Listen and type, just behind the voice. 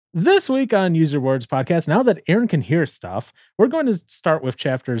This week on Use Your Words podcast, now that Aaron can hear stuff, we're going to start with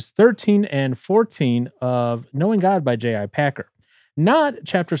chapters 13 and 14 of Knowing God by J.I. Packer. Not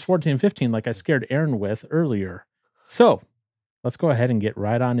chapters 14 and 15 like I scared Aaron with earlier. So let's go ahead and get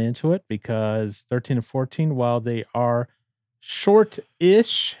right on into it because 13 and 14, while they are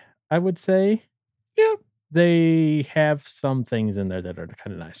short-ish, I would say, Yep. they have some things in there that are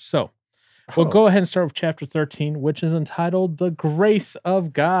kind of nice. So we'll go ahead and start with chapter 13, which is entitled The Grace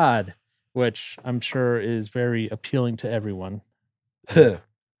of God, which I'm sure is very appealing to everyone.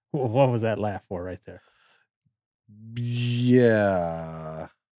 What was that laugh for right there? Yeah.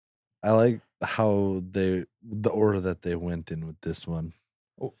 I like how the order that they went in with this one.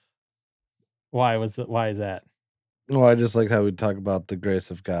 Why is that? Well, I just like how we talk about the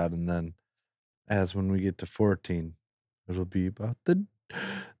grace of God, and then as when we get to 14, it'll be about the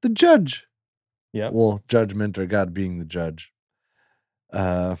judge. Yeah. Well, judgment or God being the judge.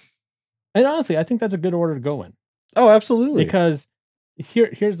 And honestly, I think that's a good order to go in. Oh, absolutely. Because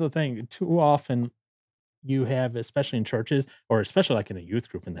here's the thing. Too often you have, especially in churches, or especially like in a youth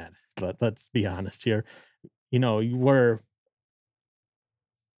group in that, let's be honest here,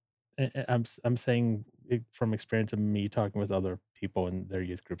 I'm saying it from experience of me talking with other people in their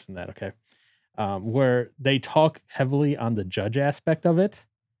youth groups and that, okay? Where they talk heavily on the judge aspect of it,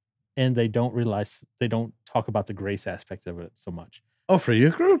 and they don't talk about the grace aspect of it so much. Oh, for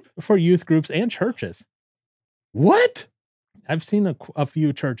youth group? For youth groups and churches. What? I've seen a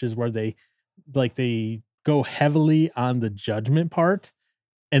few churches where they go heavily on the judgment part,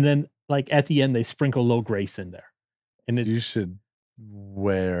 and then like at the end they sprinkle a little grace in there. And you should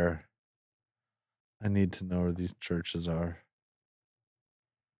where I need to know where these churches are.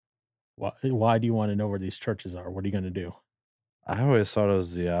 Why do you want to know where these churches are? What are you going to do? I always thought it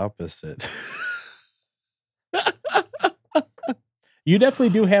was the opposite. You definitely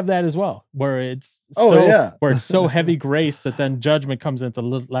do have that as well, where it's where it's so heavy grace that then judgment comes in the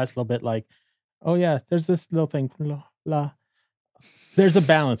last little bit. Like, oh yeah, there's this little thing. Blah, blah. There's a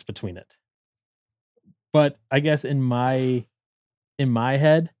balance between it, but I guess in my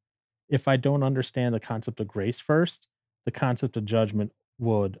head, if I don't understand the concept of grace first, the concept of judgment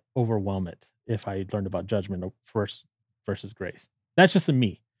would overwhelm it. If I learned about judgment first versus grace, that's just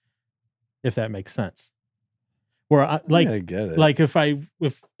me. If that makes sense. Where I get it. Like if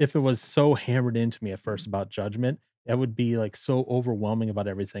it was so hammered into me at first about judgment, it would be like so overwhelming about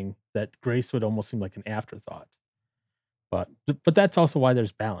everything that grace would almost seem like an afterthought. But that's also why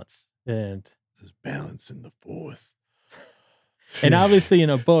there's balance, and there's balance in the force. And obviously in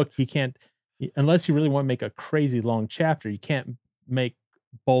a book, you can't, unless you really want to make a crazy long chapter, you can't make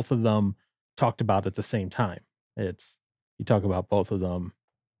both of them talked about at the same time. You talk about both of them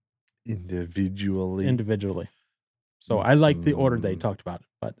individually. So I like the order they talked about it.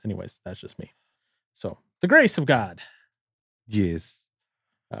 But anyways, that's just me. So the grace of God. Yes.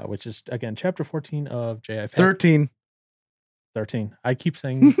 Which is, again, chapter 14 of J.I. Packer. 13. I keep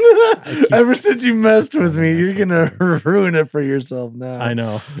saying. Ever since you messed with me, you're going to ruin it for yourself now. I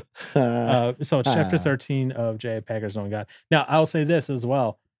know. So it's chapter 13 of J.I. Packer's Knowing God. Now, I'll say this as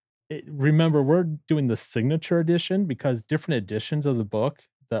well. Remember, we're doing the signature edition because different editions of the book,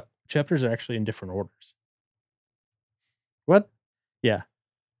 the chapters are actually in different orders. What? Yeah.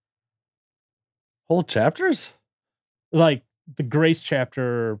 Whole chapters? Like the grace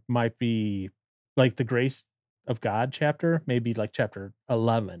chapter might be like the grace of God chapter, maybe like chapter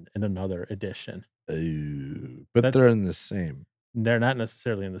 11 in another edition. But they're in the same. They're not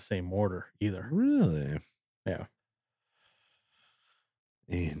necessarily in the same order either. Really? Yeah.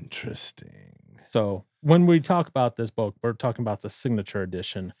 Interesting. So when we talk about this book, we're talking about the signature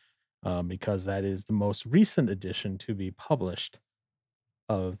edition because that is the most recent edition to be published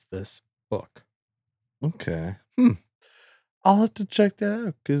of this book. Okay. I'll have to check that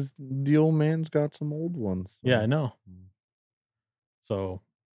out because the old man's got some old ones. So. Yeah, I know. So,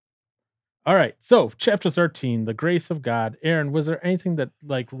 all right. So, chapter 13, the grace of God. Aaron, was there anything that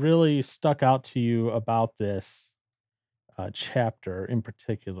like really stuck out to you about this chapter in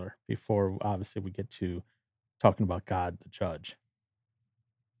particular before obviously we get to talking about God, the judge?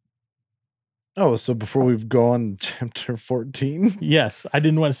 Oh, so before we've gone chapter 14? Yes, I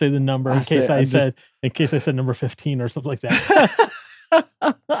didn't want to say the number in case I said number 15 or something like that.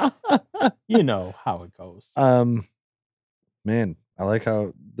 You know how it goes. Man, I like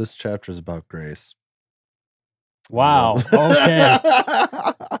how this chapter is about grace. Wow. Okay.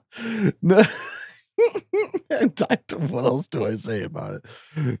 No. What else do I say about it?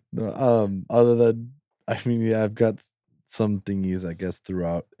 No, other than I've got some thingies, I guess,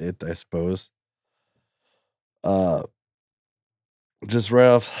 throughout it, I suppose. just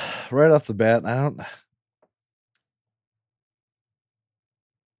right off the bat, I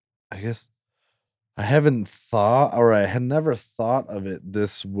guess I haven't thought, or I had never thought of it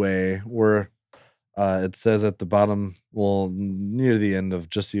this way, where it says at the bottom, well, near the end of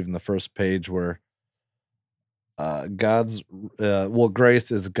just even the first page, where grace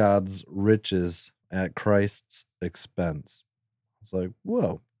is God's riches at Christ's expense. It's like,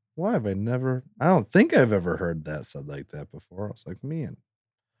 whoa, why have I don't think I've ever heard that said like that before. I was like, man,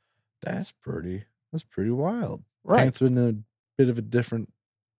 that's pretty wild. Right. Paints in a bit of a different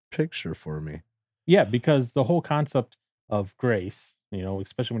picture for me. Yeah, because the whole concept of grace,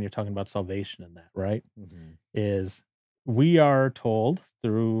 especially when you're talking about salvation and that, right? Mm-hmm. Is we are told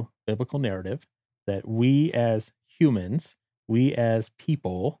through biblical narrative that we as humans, we as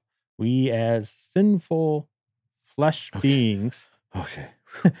people, we as sinful flesh beings. Okay.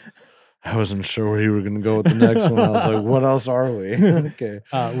 I wasn't sure where you were going to go with the next one. I was like, what else are we? Okay.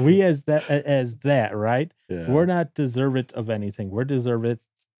 We as that, right? Yeah. We're not deserving of anything. We're deserving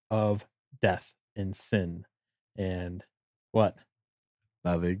of death and sin. And what?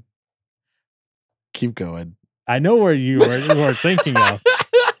 Nothing. Keep going. I know where you were thinking of.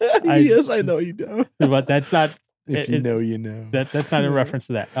 Yes, I know you do. But that's not. If you know, you know. That's not in reference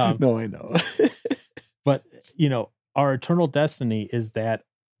to that. No, I know. But our eternal destiny is that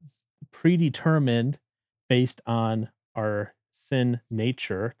predetermined based on our sin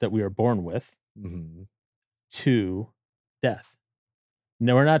nature that we are born with to death.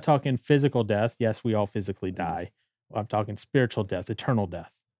 No, we're not talking physical death. Yes, we all physically die. I'm talking spiritual death, eternal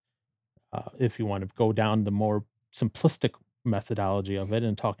death. If you want to go down the more simplistic methodology of it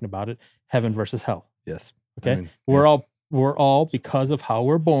and talking about it, heaven versus hell. Yes. Okay. I mean, we're all because of how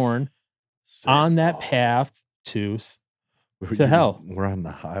we're born on that path to hell. We're on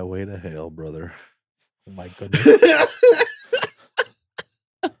the highway to hell, brother. Oh my goodness.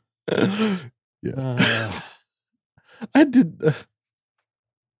 Yeah. I did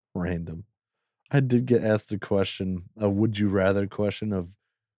random. I did get asked a question, a would you rather question of,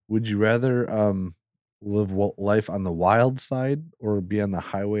 would you rather live life on the wild side or be on the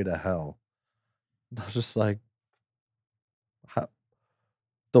highway to hell? I was just like,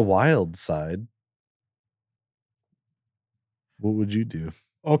 the wild side. What would you do?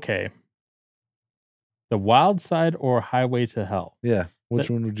 Okay. The wild side or highway to hell? Yeah. Which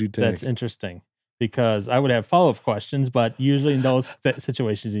one would you take? That's interesting because I would have follow-up questions, but usually in those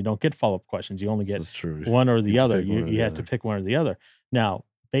situations, you don't get follow-up questions. You only get one or the other. You have to pick one or the other. Now,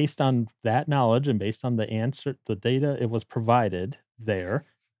 based on that knowledge and based on the answer, the data it was provided there,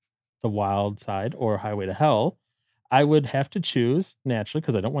 the wild side or highway to hell, I would have to choose naturally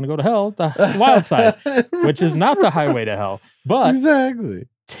because I don't want to go to hell, the wild side, which is not the highway to hell. But exactly,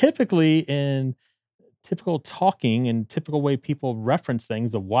 typically in typical talking and typical way people reference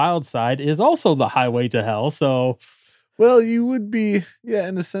things, the wild side is also the highway to hell. So, well, you would be, yeah,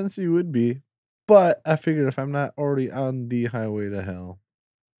 in a sense you would be. But I figured if I'm not already on the highway to hell,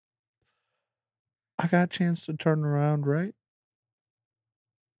 I got a chance to turn around, right?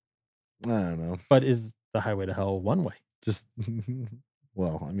 I don't know. But is the highway to hell one way? Just,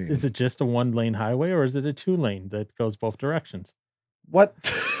 well, I mean, is it just a 1-lane highway or is it a 2-lane that goes both directions? What?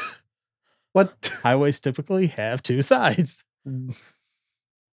 What? Highways typically have 2 sides.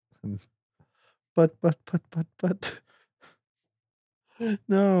 But.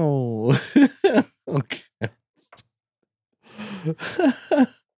 No. Okay.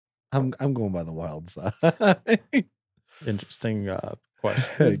 I'm going by the wild side. Interesting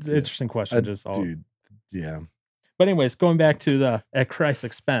question. Interesting question. Dude. Yeah. But anyways, going back to the at Christ's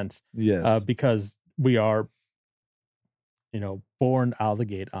expense. Yes. Because we are, born out of the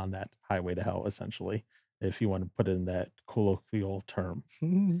gate on that highway to hell, essentially, if you want to put it in that colloquial term.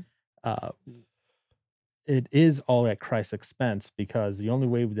 It is all at Christ's expense because the only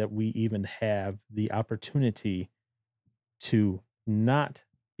way that we even have the opportunity to not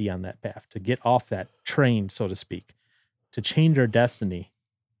be on that path, to get off that train, so to speak, to change our destiny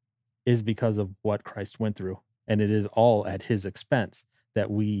is because of what Christ went through. And it is all at his expense that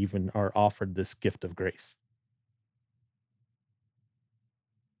we even are offered this gift of grace.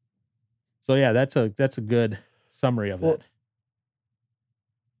 So yeah, that's a good summary of it.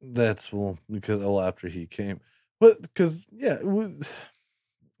 That's because after he came, but because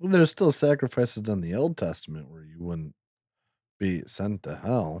there's still sacrifices in the Old Testament where you wouldn't be sent to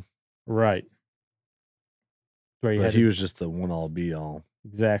hell, right? But he was just the one all be all.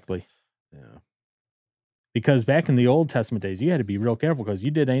 Exactly. Yeah. Because back in the Old Testament days, you had to be real careful because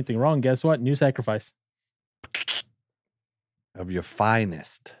you did anything wrong. Guess what? New sacrifice of your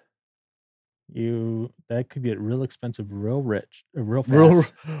finest. that could get real expensive, real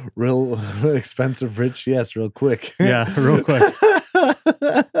fast. Real expensive, rich. Yes, real quick. Yeah, real quick.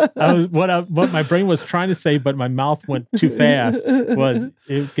 What my brain was trying to say, but my mouth went too fast. Was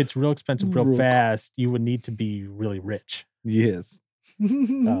it gets real expensive real fast? You would need to be really rich. Yes.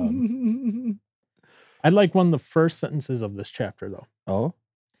 I like one of the first sentences of this chapter, though. Oh.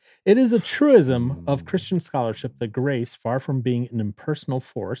 It is a truism of Christian scholarship that grace, far from being an impersonal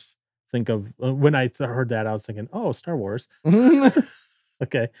force, think of when I heard that, I was thinking, oh, Star Wars.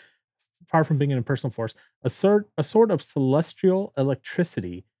 Okay. Far from being an impersonal force, a sort of celestial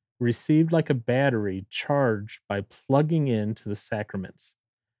electricity received like a battery charged by plugging into the sacraments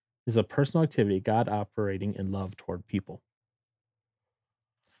is a personal activity, God operating in love toward people.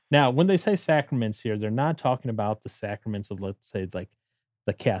 Now, when they say sacraments here, they're not talking about the sacraments of, let's say, like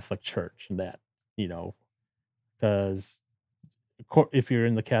the Catholic Church and that, because if you're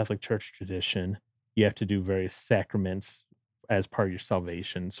in the Catholic Church tradition, you have to do various sacraments as part of your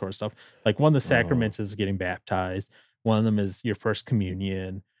salvation, sort of stuff. Like one of the sacraments is getting baptized. One of them is your first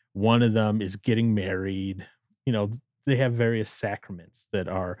communion. One of them is getting married. They have various sacraments that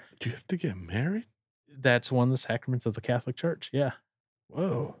are. Do you have to get married? That's one of the sacraments of the Catholic Church. Yeah.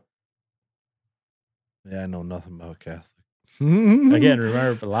 Whoa. Yeah, I know nothing about Catholic. Again,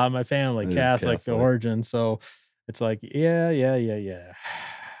 remember, a lot of my family Catholic origin, so it's like, yeah.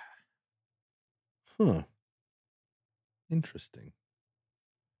 Huh. Interesting.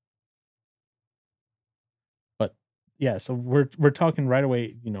 But yeah, so we're talking right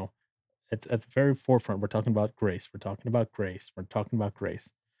away, at the very forefront, we're talking about grace. We're talking about grace. We're talking about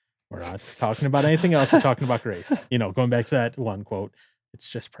grace. We're not talking about anything else. We're talking about grace. Going back to that one quote, it's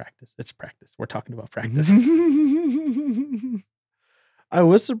just practice. It's practice. We're talking about practice. I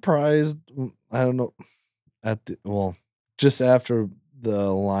was surprised. I don't know. Just after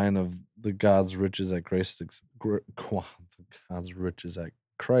the line of the God's riches at God's riches at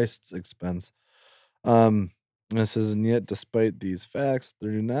Christ's expense. It says, and yet, despite these facts,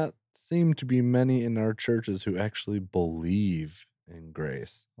 there do not seem to be many in our churches who actually believe in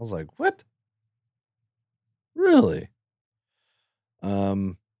grace. I was like, what? Really?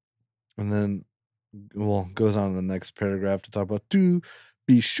 And then, goes on in the next paragraph to talk about, to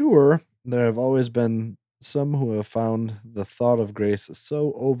be sure, there have always been some who have found the thought of grace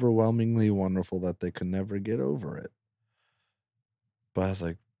so overwhelmingly wonderful that they could never get over it. But I was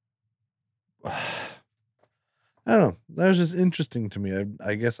like, I don't know. That was just interesting to me.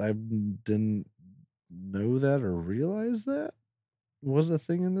 I guess I didn't know that or realize that was a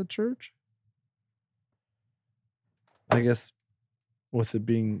thing in the church. I guess with it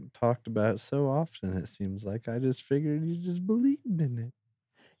being talked about so often, it seems like I just figured you just believed in it.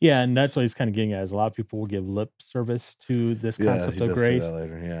 Yeah, and that's what he's kind of getting at. Is a lot of people will give lip service to this concept of grace. Say that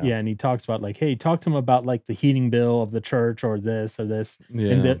later, yeah, and he talks about like, hey, talk to him about like the heating bill of the church or this,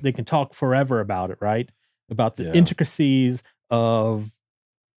 and they can talk forever about it, right? About the intricacies of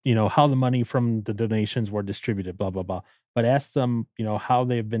how the money from the donations were distributed, blah blah blah. But ask them, how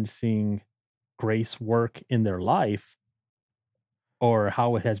they've been seeing grace work in their life, or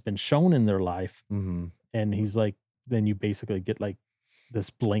how it has been shown in their life, and he's like, then you basically get like this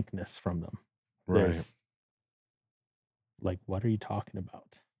blankness from them. Right. Like, what are you talking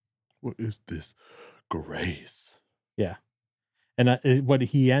about? What is this grace? Yeah. And what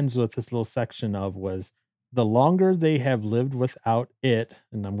he ends with this little section of was, the longer they have lived without it,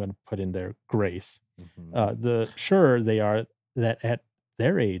 and I'm going to put in there grace, the surer they are that at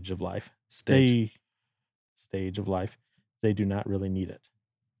their age of life, stage of life, they do not really need it.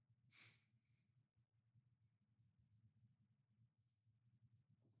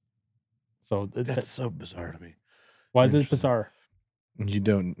 So that's so bizarre to me. Why is it bizarre? You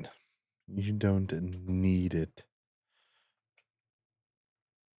don't need it.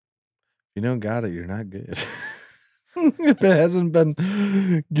 If you don't got it, you're not good. If it hasn't been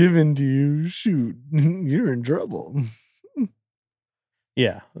given to you, shoot, you're in trouble.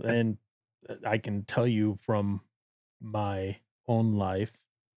 Yeah, and I can tell you from my own life,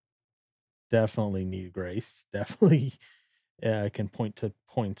 definitely need grace. Definitely I can point to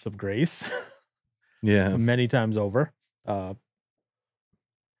points of grace. Yeah. Many times over. And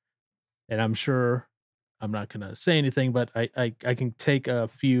I'm sure I'm not going to say anything, but I can take a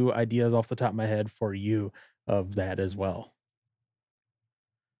few ideas off the top of my head for you of that as well.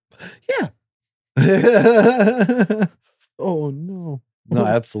 Yeah. Oh, no. No,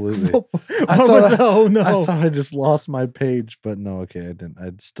 absolutely. I thought I just lost my page, but no, okay, I didn't. I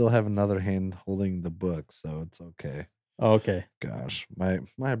still have another hand holding the book, so it's okay. Okay. Gosh,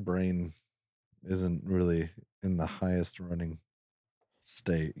 my brain isn't really in the highest running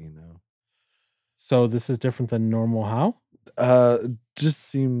state, So this is different than normal how? Just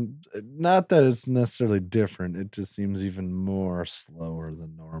seems not that it's necessarily different. It just seems even more slower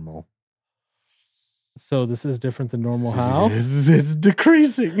than normal. So this is different than normal how? It's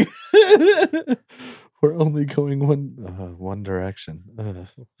decreasing. We're only going one direction.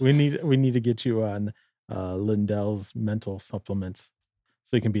 We need to get you on Lindell's mental supplements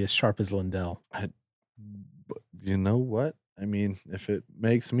so you can be as sharp as Lindell. But you know what? I mean, if it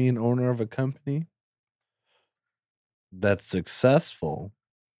makes me an owner of a company that's successful,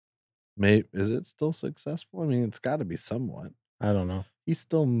 is it still successful? I mean, it's got to be somewhat. I don't know. He's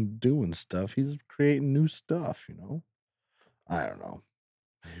still doing stuff. He's creating new stuff, I don't know.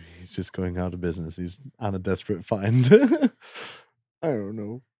 Maybe he's just going out of business. He's on a desperate find. I don't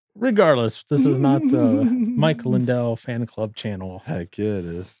know. Regardless, this is not the Mike Lindell fan club channel. Heck yeah, it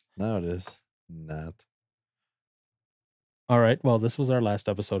is. No, it is not. All right. Well, this was our last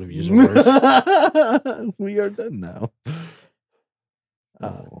episode of Usual Words. We are done now.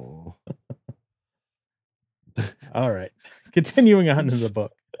 All right. Continuing on in the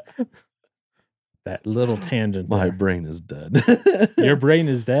book. That little tangent. My brain is dead. Your brain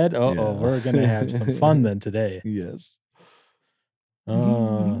is dead? Oh, yeah. We're going to have some fun then today. Yes.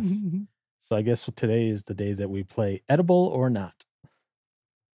 So I guess today is the day that we play Edible or Not.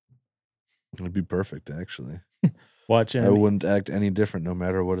 It'd be perfect, actually. Watch I wouldn't act any different no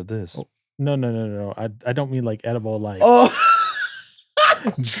matter what it is. Oh, no. I don't mean like edible, like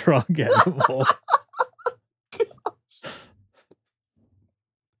drug edible.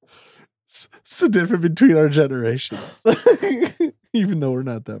 It's the difference between our generations. Even though we're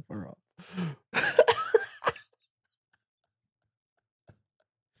not that far off.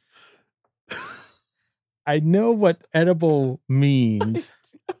 I know what edible means,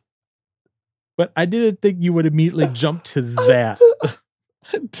 but I didn't think you would immediately jump to that.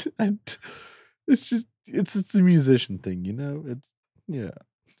 It's just, it's a musician thing, It's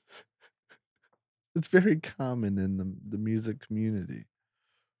It's very common in the music community.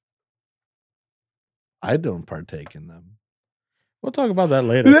 I don't partake in them. We'll talk about that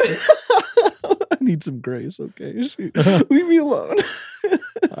later. I need some grace, okay? Leave me alone.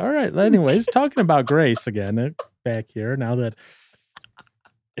 All right. Anyways, talking about grace again, back here, now that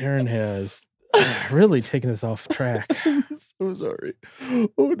Aaron has really taken us off track. I'm so sorry.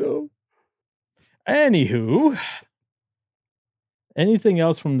 Oh, no. Anywho, anything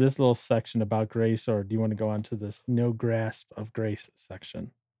else from this little section about grace, or do you want to go on to this no grasp of grace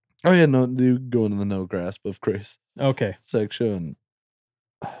section? Oh, yeah, no, you go into the no grasp of grace. Okay. Section.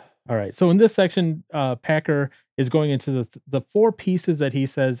 All right. So in this section, Packer is going into the 4 pieces that he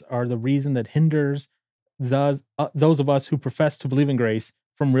says are the reason that hinders those of us who profess to believe in grace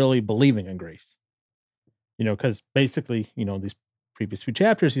from really believing in grace. Because basically, these previous few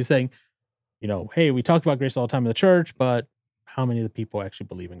chapters, he's saying, hey, we talk about grace all the time in the church, but how many of the people actually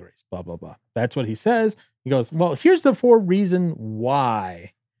believe in grace? Blah, blah, blah. That's what he says. He goes, well, here's the 4 reasons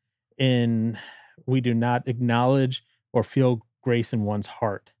why we do not acknowledge or feel grace in one's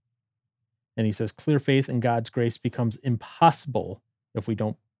heart. And he says, clear faith in God's grace becomes impossible if we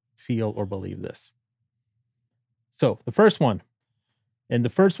don't feel or believe this. So the first one,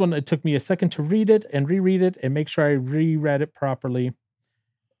 it took me a second to read it and reread it and make sure I reread it properly.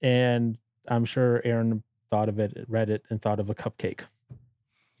 And I'm sure Aaron thought of it, read it, and thought of a cupcake.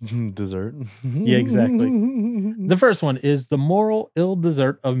 Dessert. Yeah, exactly. The first one is the moral ill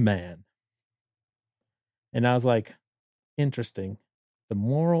desert of man. And I was like, interesting. The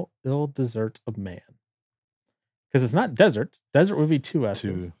moral ill desert of man. Because it's not desert. Desert would be 2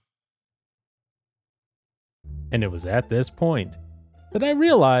 S's. And it was at this point that I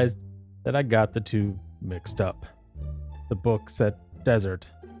realized that I got the 2 mixed up. The book said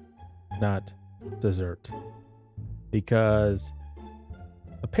desert, not dessert. Because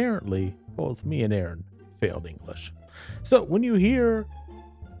apparently both me and Aaron failed English. So when you hear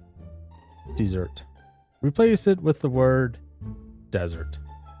dessert, replace it with the word desert.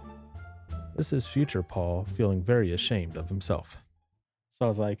 This is future Paul feeling very ashamed of himself. So I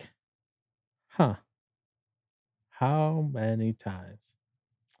was like, huh. How many times?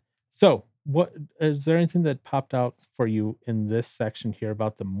 So, what is there anything that popped out for you in this section here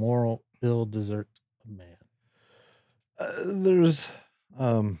about the moral ill desert of man? There's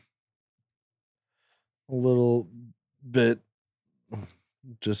a little bit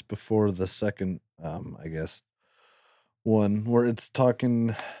just before the second, I guess, one where it's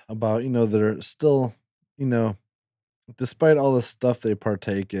talking about, they're still, despite all the stuff they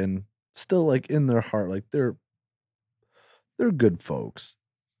partake in, still like in their heart, like they're good folks.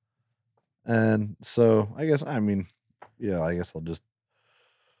 And so I guess, I guess I'll just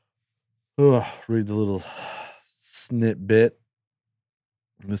Read the little snippet.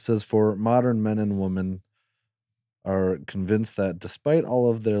 It says, for modern men and women are convinced that despite all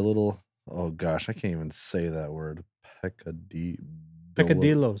of their little, oh gosh, I can't even say that word,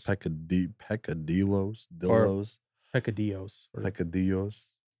 Peccadillos peccadillos, or dillos, peccadillos. peccadillos.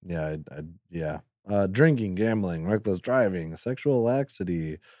 Yeah, yeah. Drinking, gambling, reckless driving, sexual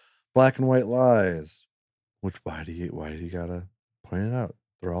laxity, black and white lies. Which why do you gotta point it out?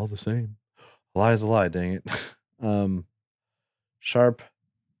 They're all the same. A lie is a lie, dang it. Sharp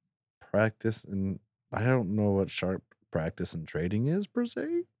practice, and I don't know what sharp practice in trading is per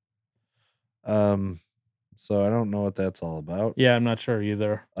se. So I don't know what that's all about. Yeah, I'm not sure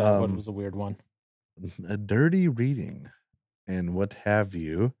either. That one was a weird one. A dirty reading and what have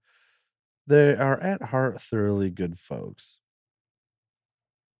you. They are at heart thoroughly good folks.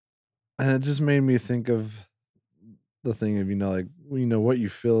 And it just made me think of the thing of, like, what you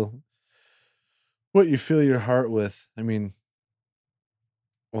fill your heart with. I mean,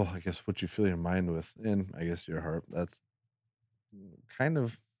 well, I guess what you fill your mind with, and I guess your heart, that's kind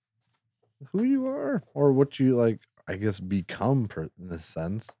of who you are, or what you, like, I guess, become in a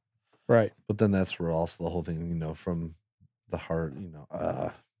sense. Right. But then that's where also the whole thing, from the heart,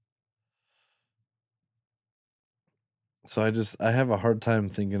 so I have a hard time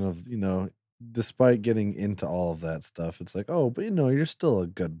thinking of, despite getting into all of that stuff, it's like, oh, but you're still a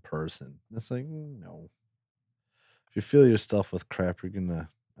good person. It's like, no. If you fill your stuff with crap, you're gonna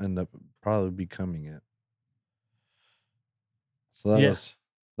end up probably becoming it. So that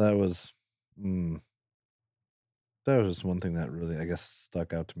was just one thing that really, I guess,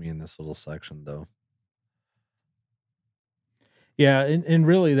 stuck out to me in this little section, though. Yeah, and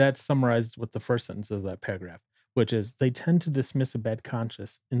really that's summarized with the first sentence of that paragraph, which is they tend to dismiss a bad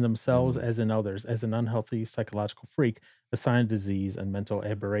conscience in themselves as in others as an unhealthy psychological freak, a sign of disease and mental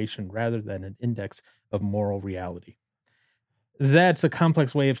aberration rather than an index of moral reality. That's a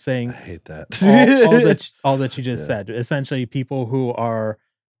complex way of I saying hate that. all that you just said. Essentially, people who are,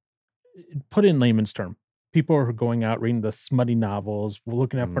 put in layman's term, people who are going out reading the smutty novels,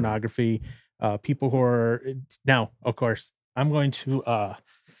 looking at pornography, people who are now, of course, I'm going to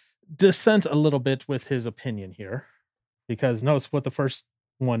dissent a little bit with his opinion here because notice what the first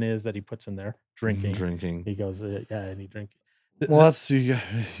one is that he puts in there: drinking. Drinking. He goes, yeah, and he drink. Well, that's you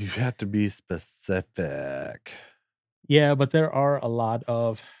have to be specific. Yeah, but there are a lot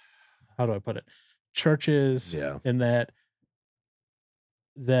of, how do I put it, churches Yeah. in that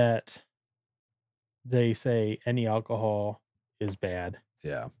they say any alcohol is bad.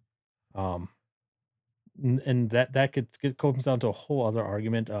 Yeah. And that comes down to a whole other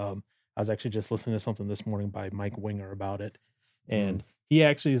argument. I was actually just listening to something this morning by Mike Winger about it, and he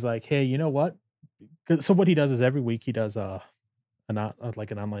actually is like, "Hey, you know what?" So what he does is every week he does like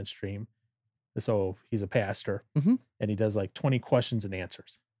an online stream. So he's a pastor, and he does like 20 questions and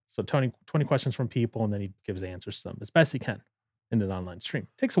answers. So 20 questions from people, and then he gives answers to them as best he can in an online stream.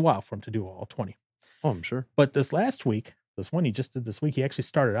 It takes a while for him to do all 20. Oh, I'm sure. But this last week, this one he just did this week, he actually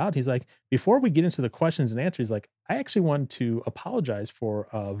started out. He's like, before we get into the questions and answers, he's like, I actually want to apologize for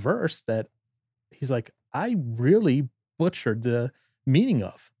a verse that he's like, I really butchered the meaning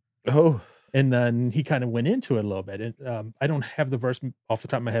of. Oh. And then he kind of went into it a little bit. And I don't have the verse off the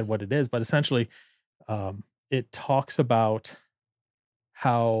top of my head what it is, but essentially, it talks about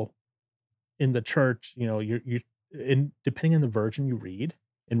how in the church, you're in depending on the version you read,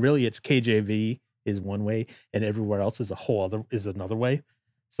 and really it's KJV is one way, and everywhere else is another way.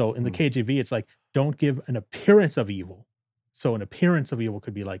 So in the KJV, it's like, don't give an appearance of evil. So an appearance of evil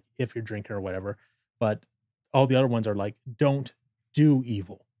could be like if you're drinking or whatever, but all the other ones are like, don't do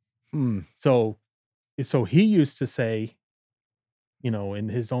evil. So he used to say, in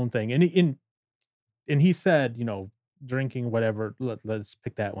his own thing, and he said, drinking, whatever. Let's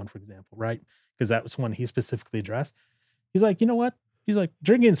pick that one for example, right? Because that was one he specifically addressed. He's like, you know what? He's like,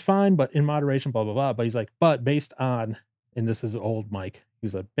 drinking is fine, but in moderation, blah blah blah. But he's like, but based on, and this is old Mike.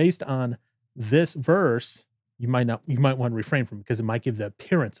 He's like, based on this verse, you might want to refrain from it because it might give the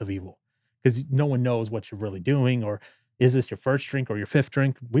appearance of evil because no one knows what you're really doing, or is this your first drink or your fifth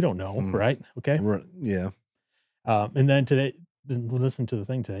drink? We don't know, right? Okay, right. Yeah. And then today, listen to the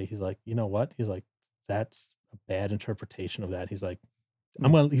thing today. He's like, you know what? He's like, that's a bad interpretation of that. He's like,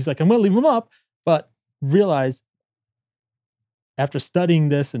 I'm gonna leave him up, but realize after studying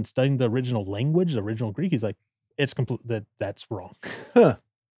this and studying the original language, the original Greek, he's like, it's complete that's wrong. Huh.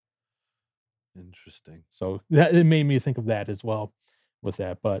 Interesting. So that it made me think of that as well with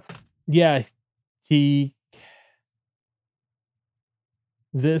that. But yeah,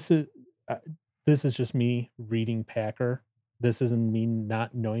 this is just me reading Packer this isn't me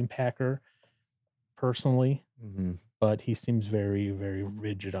not knowing Packer personally, but he seems very, very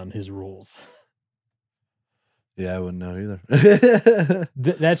rigid on his rules. Yeah, I wouldn't know either.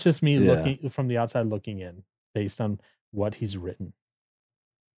 That's just me looking from the outside looking in based on what he's written.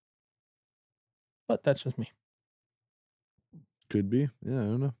 But that's just me. Could be. Yeah, I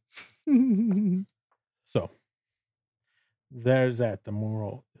don't know. So, there's that. The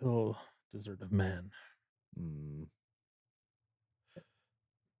moral ill desert of man.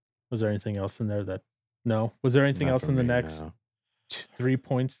 Was there anything else in there that... No? Was there anything else in the next 3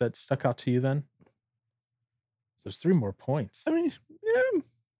 points that stuck out to you then? There's 3 more points. I mean, yeah.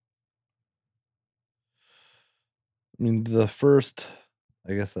 I mean, that first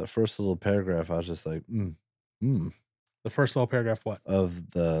little paragraph, I was just like, The first little paragraph, what?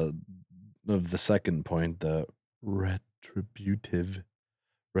 Of the second point, the retributive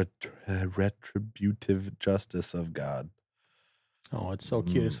justice of God. Oh, it's so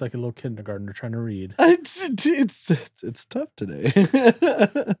cute. It's like a little kindergartner trying to read. It's tough today.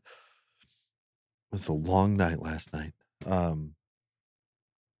 It was a long night last night.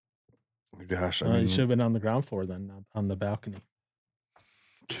 Gosh, I mean, you should have been on the ground floor then, not on the balcony.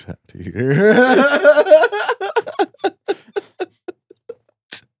 Get out of here.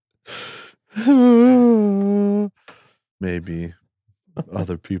 Maybe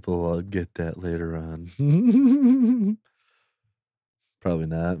other people will get that later on. Probably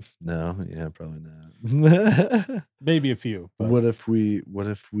not. No, yeah, probably not. Maybe a few. But... What if we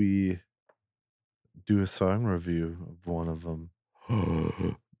do a song review of one of them?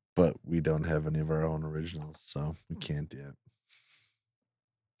 But we don't have any of our own originals, so we can't yet.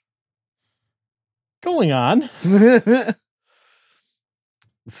 Going on.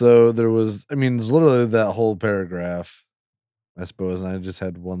 So there's literally that whole paragraph, I suppose, and I just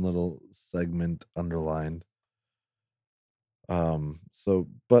had one little segment underlined. All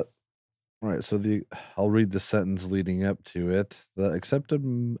right, so I'll read the sentence leading up to it. The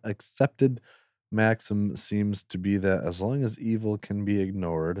accepted maxim seems to be that as long as evil can be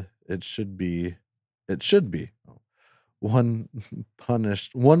ignored, it should be one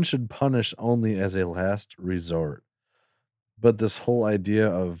should punish only as a last resort. But this whole idea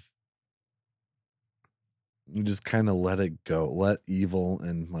of you just kind of let it go, let evil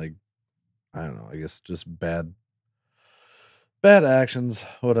and, like, I don't know, I guess just bad actions,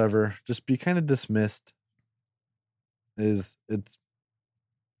 whatever, just be kind of dismissed. It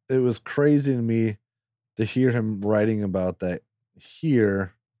was crazy to me to hear him writing about that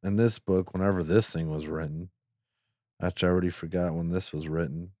here in this book whenever this thing was written. Actually, I already forgot when this was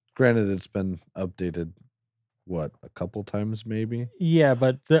written. Granted, it's been updated, what, a couple times maybe? Yeah,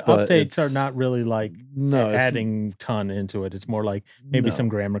 but updates are not really like adding ton into it. It's more like maybe some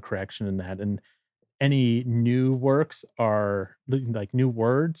grammar correction in that. And any new works are like new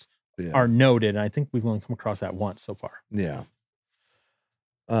words are noted. And I think we've only come across that once so far. Yeah.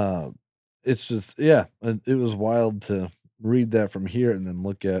 It's just, it was wild to read that from here and then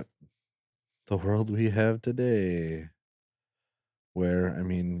look at the world we have today, where, I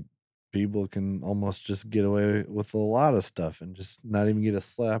mean, people can almost just get away with a lot of stuff and just not even get a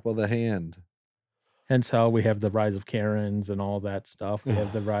slap of the hand. Hence how we have the rise of Karens and all that stuff. We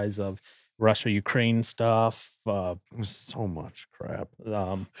have the rise of Russia-Ukraine stuff. There's so much crap.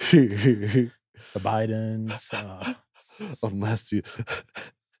 The Bidens. Unless you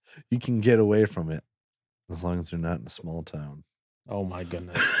can get away from it as long as you're not in a small town. Oh my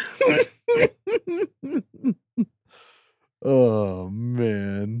goodness. Oh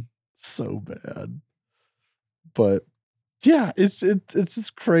man, so bad. But yeah, it's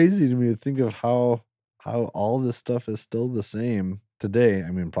just crazy to me to think of how all this stuff is still the same today. I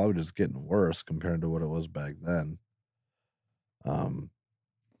mean, probably just getting worse compared to what it was back then.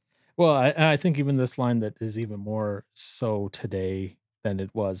 Well, I think even this line that is even more so today than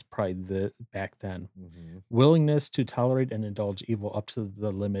it was probably back then. Mm-hmm. Willingness to tolerate and indulge evil up to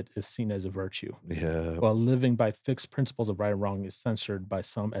the limit is seen as a virtue. Yeah. While living by fixed principles of right and wrong is censored by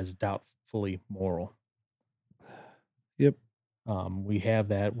some as doubtfully moral. Yep. We have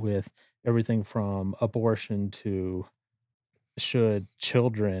that with everything from abortion to should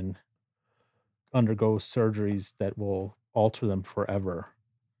children undergo surgeries that will alter them forever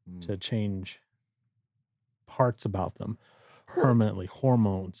to change parts about them permanently,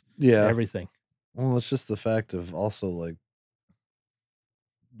 hormones, everything. Well, it's just the fact of also, like,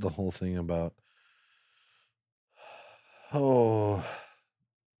 the whole thing about I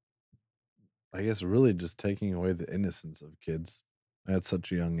guess really just taking away the innocence of kids at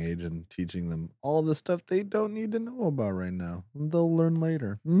such a young age and teaching them all the stuff they don't need to know about right now. They'll learn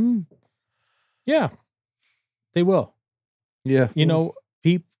later. Yeah, they will. Yeah. You know,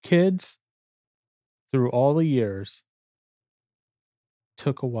 kids through all the years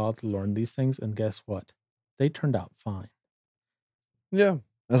took a while to learn these things, and guess what? They turned out fine. Yeah.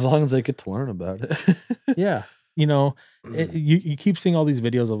 As long as they get to learn about it. Yeah. You know, you keep seeing all these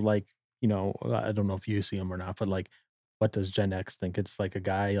videos of like, you know, I don't know if you see them or not, but like, what does Gen X think? It's like a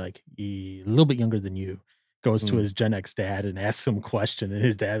guy like a little bit younger than you goes to his Gen X dad and asks him a question, and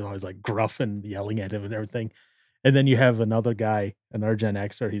his dad's always like gruff and yelling at him and everything. And then you have another guy, another Gen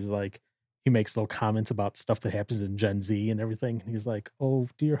Xer, he's like, he makes little comments about stuff that happens in Gen Z and everything. And he's like, "Oh,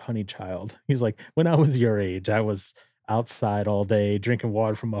 dear honey child." He's like, "When I was your age, I was outside all day drinking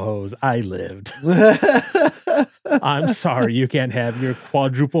water from a hose. I lived." I'm sorry, you can't have your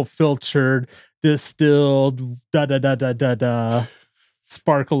quadruple filtered, distilled, da da da da da da,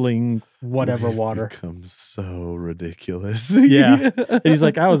 sparkling whatever water. Becomes so ridiculous. Yeah. And he's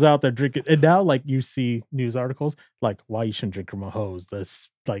like, I was out there drinking. And now, like, you see news articles like why you shouldn't drink from a hose. This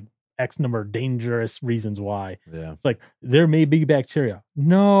like X number of dangerous reasons why. Yeah. It's like there may be bacteria.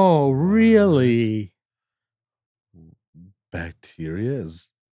 No, really. Bacteria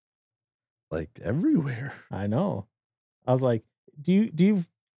is like everywhere. I know. I was like, do you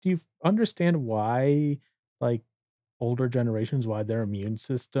understand why like older generations why their immune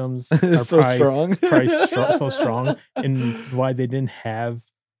systems are so strong, so strong, and why they didn't have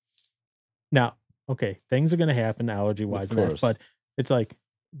now? Okay, things are going to happen allergy wise, but it's like,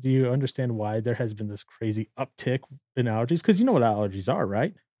 do you understand why there has been this crazy uptick in allergies? Because you know what allergies are,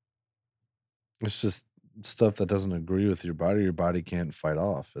 right? It's just stuff that doesn't agree with your body. Your body can't fight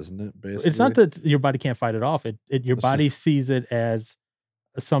off, isn't it? Basically, It's not that your body can't fight it off. Your body sees it as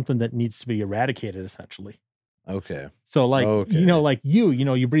something that needs to be eradicated, essentially. Okay. So, like, you know, like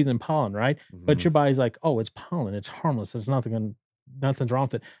you breathe in pollen, right? But your body's like, oh, it's pollen. It's harmless. There's nothing's wrong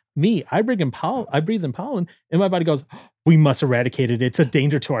with it. Me, I breathe in pollen, and my body goes, we must eradicate it. It's a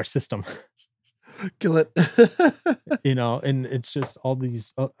danger to our system. Kill it. You know, and it's just all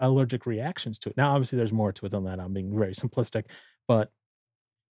these allergic reactions to it. Now, obviously, there's more to it than that. I'm being very simplistic, but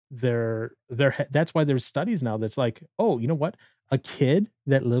that's why there's studies now that's like, oh, you know what? A kid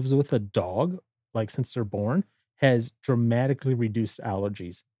that lives with a dog, like since they're born, has dramatically reduced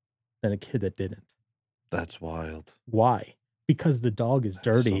allergies than a kid that didn't. That's wild. Why? Because the dog is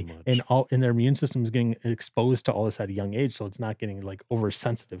dirty and their immune system is getting exposed to all this at a young age, so it's not getting like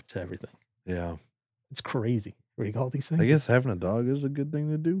oversensitive to everything. Yeah. It's crazy. Read all these things. I guess having a dog is a good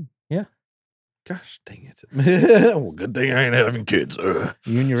thing to do. Yeah. Gosh dang it. Well, good thing I ain't having kids. You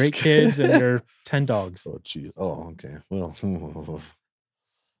and your 8 kids and your 10 dogs. Oh, geez. Oh, okay. Well, I'm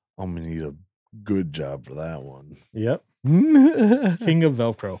going to need a good job for that one. Yep. King of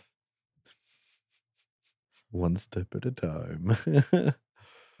Velcro. One step at a time.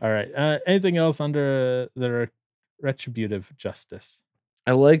 All right. Anything else under the retributive justice?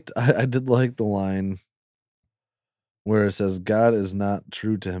 I did like the line where it says, God is not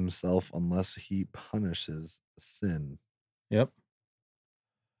true to himself unless he punishes sin. Yep.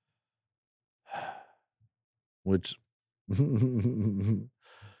 Which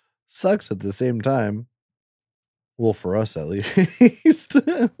sucks at the same time. Well, for us at least.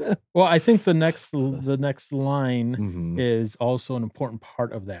 Well, I think the next line is also an important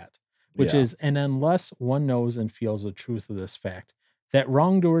part of that, which is, and unless one knows and feels the truth of this fact, that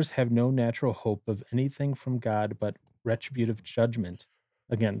wrongdoers have no natural hope of anything from God but retributive judgment.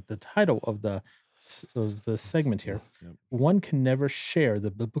 Again, the title of the segment here. Yep. One can never share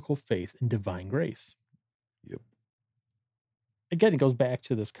the biblical faith in divine grace. Yep. Again, it goes back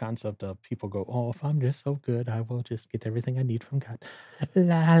to this concept of people go, oh, if I'm just so good, I will just get everything I need from God.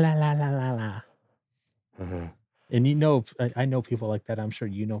 La, la, la, la, la, la. And you know, I know people like that. I'm sure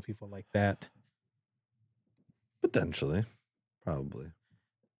you know people like that. Potentially. Probably.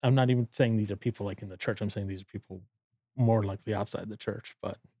 I'm not even saying these are people like in the church. I'm saying these are people more likely outside the church.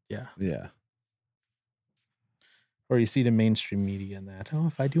 But yeah. Yeah. Or you see the mainstream media in that. Oh,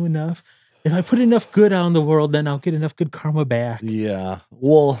 if I do enough, if I put enough good out in the world, then I'll get enough good karma back. Yeah.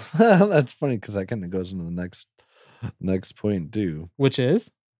 Well, that's funny because that kind of goes into the next point too. Which is?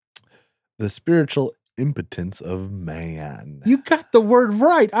 The spiritual impotence of man. You got the word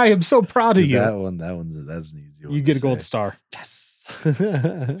right. I am so proud of you. That's an easy one. You get a gold star. Yes.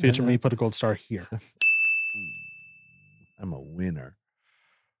 Future me, put a gold star here. I'm a winner.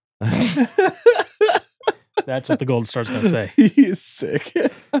 That's what the gold star's gonna say. He's sick.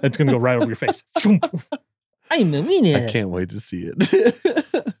 It's gonna go right over your face. I'm a winner. I can't wait to see it.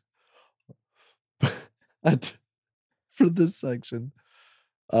 For this section,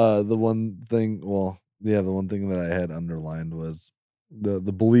 the one thing that I had underlined was the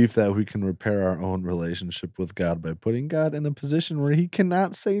belief that we can repair our own relationship with God by putting God in a position where he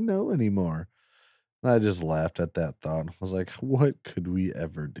cannot say no anymore. And I just laughed at that thought. I was like, what could we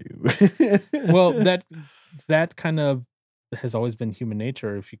ever do? Well, that kind of has always been human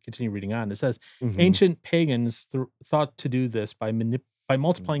nature. If you continue reading on, it says Mhm. ancient pagans thought to do this by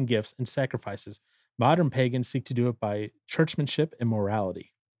multiplying gifts and sacrifices. Modern pagans seek to do it by churchmanship and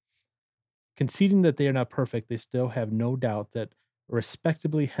morality. Conceding that they are not perfect, they still have no doubt that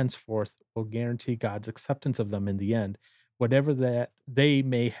respectably henceforth will guarantee God's acceptance of them in the end, whatever that they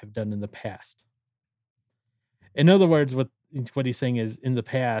may have done in the past. In other words, what he's saying is in the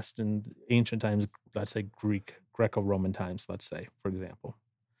past, in ancient times, let's say Greco-Roman times, let's say, for example,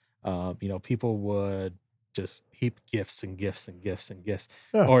 people would just heap gifts and gifts and gifts and gifts,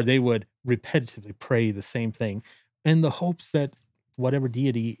 Yeah. or they would repetitively pray the same thing in the hopes that whatever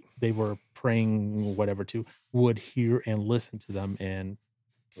deity they were praying whatever to would hear and listen to them and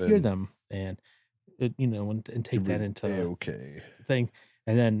hear And them and and take that everything into A-okay. thing.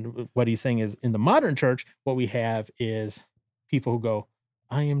 And then what he's saying is in the modern church, what we have is people who go,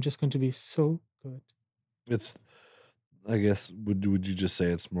 I am just going to be so good. It's I guess would you just say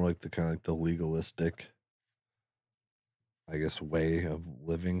it's more like the kind of like the legalistic, I guess, way of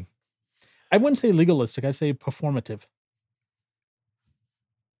living? I wouldn't say legalistic, I'd say performative.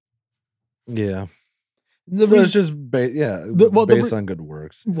 Yeah. The So it's reason just the well the based re- on good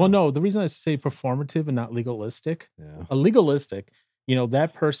works. well no, the reason I say performative and not legalistic, Yeah. a legalistic,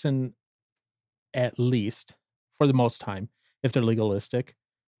 that person at least for the most time, if they're legalistic,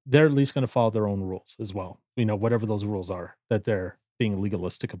 they're at least going to follow their own rules as well. Whatever those rules are that they're being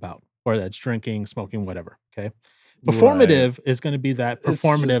legalistic about, or that's drinking, smoking, whatever. Okay. Right. Performative is going to be that It's just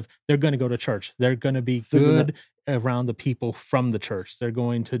performative. They're going to go to church. They're going to be they're gonna good around the people from the church. They're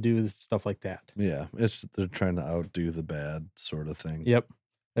going to do stuff like that. yeah, it's they're trying to outdo the bad sort of thing. Yep.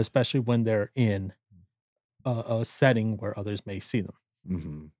 Especially when they're in a setting where others may see them.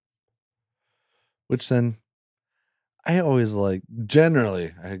 Mhm. Which then I always like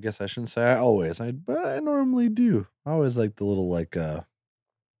generally, I guess I shouldn't say I always, but I normally do. I always like the little like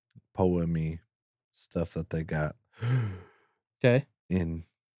poemy stuff that they got Okay. in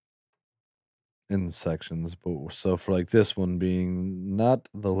the sections. But so for like this one being not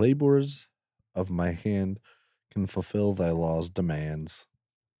the labors of my hand can fulfill thy law's demands.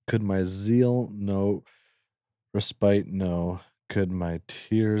 Could my zeal no respite know? Could my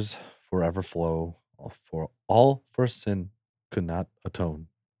tears forever flow? All for sin could not atone.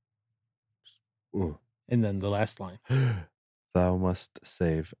 Ooh. And then the last line. Thou must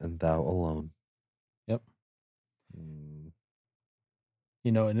save, and thou alone. Yep. Mm.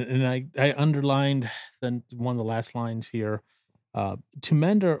 And I underlined then one of the last lines here, to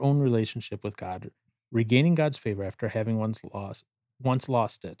mend our own relationship with God, regaining God's favor after having once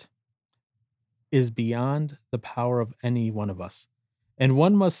lost it, is beyond the power of any one of us. And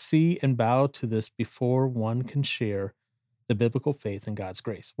one must see and bow to this before one can share the biblical faith and God's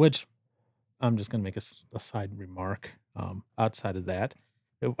grace, which I'm just going to make a side remark. Outside of that,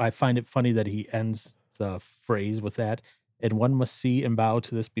 I find it funny that he ends the phrase with that. And one must see and bow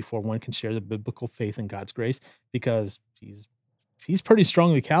to this before one can share the biblical faith and God's grace, because he's pretty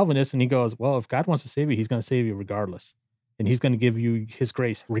strongly Calvinist, and he goes, "Well, if God wants to save you, He's going to save you regardless, and He's going to give you His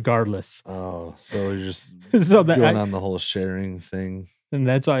grace regardless." Oh, so you're just So that going on the whole sharing thing. and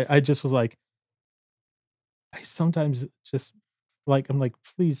that's why I just was like, I sometimes just I'm like,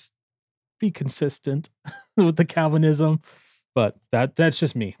 please be consistent with the Calvinism. But that's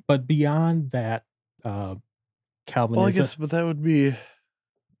just me. But beyond that, uh, Well, I Calvinism, guess, but that would be.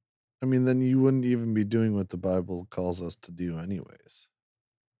 I mean, then you wouldn't even be doing what the Bible calls us to do, anyways.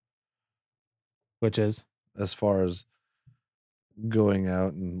 which is As far as going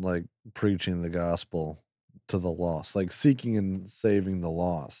out and like preaching the gospel to the lost, like seeking and saving the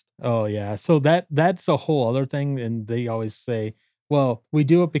lost. oh yeah, so that's a whole other thing, and they always say, "Well, we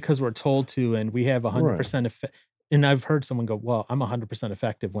do it because we're told to, and we have Right. 100% effect." And I've heard someone go, "Well, I'm 100%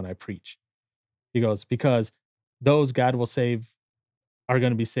 effective when I preach." He goes, "Because those God will save are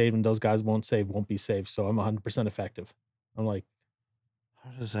going to be saved, and those guys won't be saved. So I'm 100% effective." I'm like,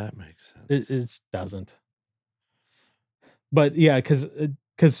 How does that make it, sense? it doesn't. But yeah,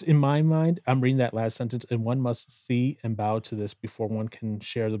 because in my mind, I'm reading that last sentence, and one must see and bow to this before one can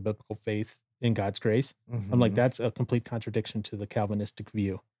share the biblical faith in God's grace. I'm like, Hmm. that's a complete contradiction to the Calvinistic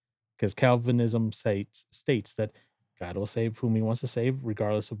view, because Calvinism states that God will save whom He wants to save,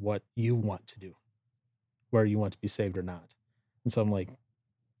 regardless of what you want to do, where you want to be saved or not. And so I'm like,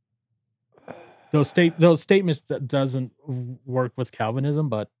 those statements that doesn't work with Calvinism,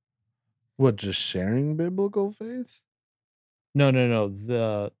 but What, just sharing biblical faith?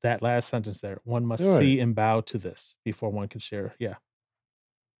 No. That last sentence there. One must see and bow to this before one can share. Yeah.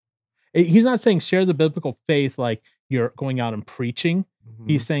 He's not saying share the biblical faith like you're going out and preaching.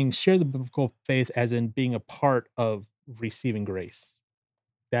 He's saying share the biblical faith as in being a part of receiving grace.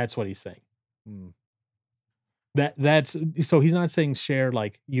 That's what he's saying. Mm. That's so he's not saying share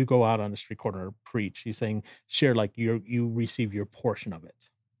like you go out on the street corner and preach. He's saying share like you receive your portion of it.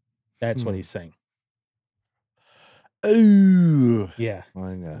 That's what he's saying. Oh, Yeah.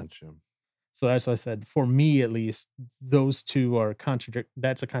 I got you. So that's why I said, for me at least, those two are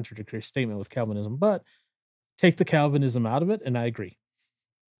that's a contradictory statement with Calvinism, but take the Calvinism out of it, and I agree.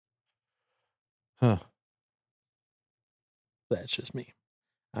 Huh. That's just me.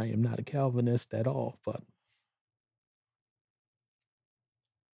 I am not a Calvinist at all, but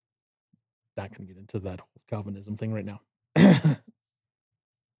not gonna get into that whole Calvinism thing right now.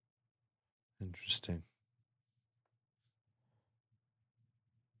 Interesting.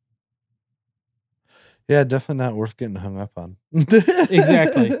 Yeah, definitely not worth getting hung up on.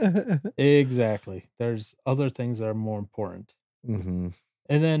 Exactly. Exactly. There's other things that are more important. Mhm.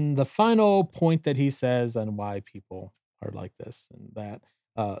 And then the final point that he says on why people are like this and that,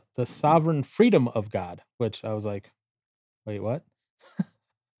 the sovereign freedom of God, which I was like, "Wait, what?"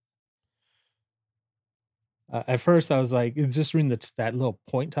 At first, I was like, just reading that little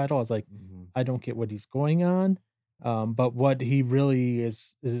point title, I was like, Mhm. I don't get what he's going on. But what he really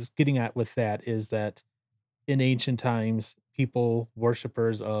is getting at with that is that in ancient times, people,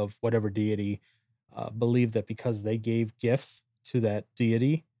 worshippers of whatever deity, believed that because they gave gifts to that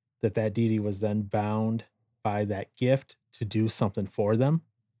deity, that deity was then bound by that gift to do something for them.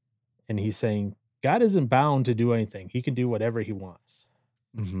 And he's saying God isn't bound to do anything; He can do whatever He wants.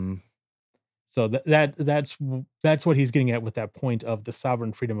 Mhm. So that's what he's getting at with that point of the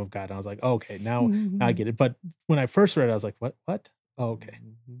sovereign freedom of God. And I was like, okay, now I get it. But when I first read it, I was like, what? What? Oh, okay.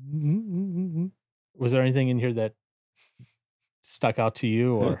 Was there anything in here that stuck out to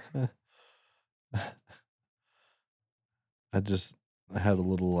you or I had a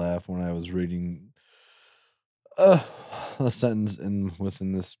little laugh when I was reading a sentence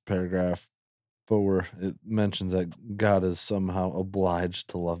within this paragraph, but where it mentions that God is somehow obliged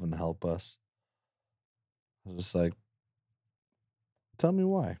to love and help us. I was just like, tell me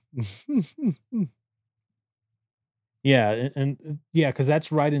why. yeah, and yeah, because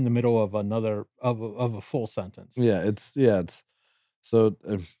that's right in the middle of another of a full sentence. It's so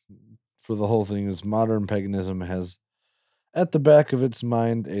for the whole thing is modern paganism has at the back of its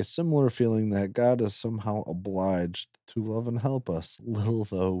mind a similar feeling that God is somehow obliged to love and help us, little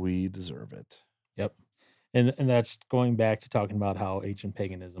though we deserve it. Yep. And that's going back to talking about how ancient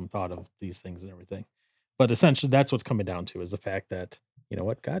paganism thought of these things and everything. But essentially that's what's coming down to is the fact that, you know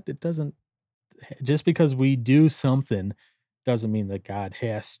what, God it doesn't just because we do something doesn't mean that God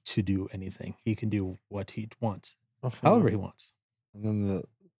has to do anything. He can do what he wants, Uh-huh. however he wants. And then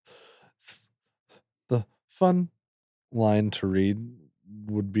s- the fun line to read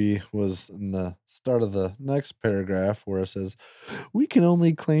was in the start of the next paragraph where it says, "We can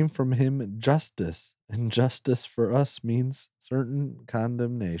only claim from him justice, and justice for us means certain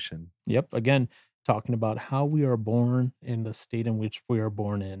condemnation." Yep. Again, talking about how we are born in the state in which we are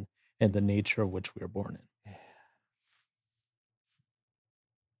born in and the nature of which we are born in.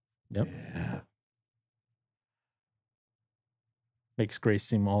 Yep. Yeah. Makes grace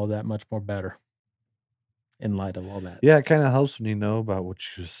seem all that much more better in light of all that. Yeah, it kind of helps when you know about what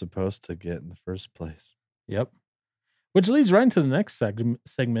you're supposed to get in the first place. Yep. Which leads right into the next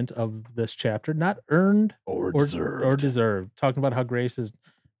segment of this chapter, not earned Or or deserved. deserved. Talking about how grace is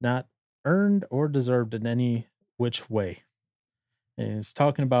not earned or deserved in any which way. And it's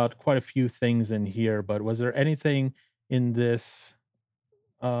talking about quite a few things in here, but was there anything in this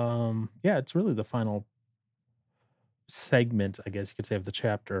yeah, it's really the final segment, I guess you could say, of the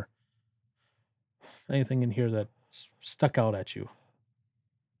chapter. Anything in here that stuck out at you?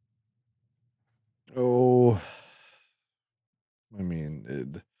 Oh, I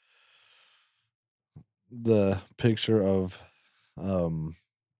mean, the picture of um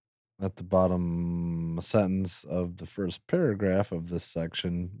at the bottom sentence of the first paragraph of this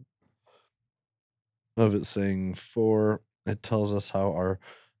section of it saying, "For it tells us how our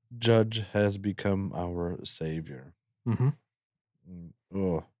judge has become our savior." Mhm.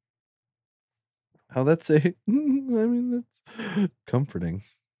 Oh, how that's a I mean, that's comforting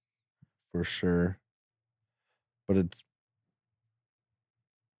for sure, but it's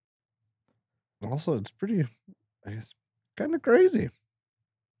also it's pretty, I guess, kind of crazy.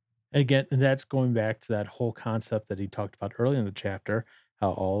 Again, and that's going back to that whole concept that he talked about earlier in the chapter,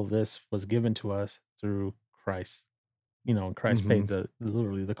 how all this was given to us through Christ. And Christ paid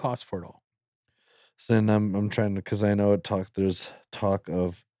literally the cost for it all. So then I'm trying to, because I know there's talk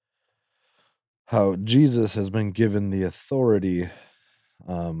of how Jesus has been given the authority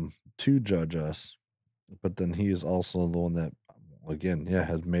to judge us, but then he is also the one that, again,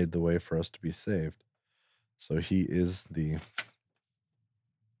 has made the way for us to be saved. So he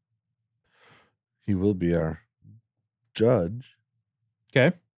will be our judge.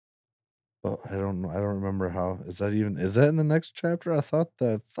 Okay. But I don't know. I don't remember how. Is that in the next chapter? I thought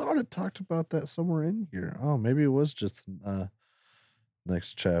it talked about that somewhere in here. Oh, maybe it was just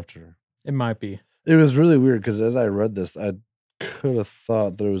next chapter. It might be. It was really weird because as I read this, I could have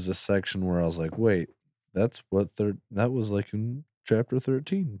thought there was a section where I was like, wait, that was like in chapter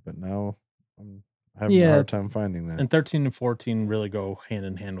 13, but now I'm having a hard time finding that. And 13 and 14 really go hand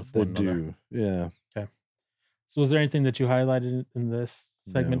in hand with one another. They do, yeah. Okay. So was there anything that you highlighted in this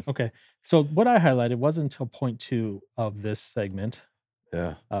segment? No. Okay. So what I highlighted wasn't until point 2 of this segment.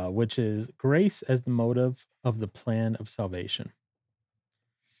 Yeah. Which is grace as the motive of the plan of salvation.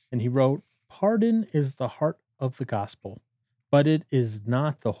 And he wrote, "Pardon is the heart of the gospel, but it is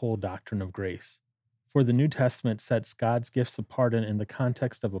not the whole doctrine of grace. For the New Testament sets God's gifts of pardon in the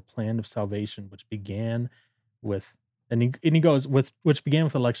context of a plan of salvation which began with," and he goes with, "which began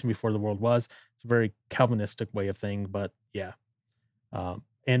with election before the world was." It's a very Calvinistic way of thing, but yeah.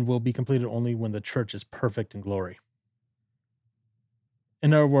 And will be completed only when the church is perfect in glory.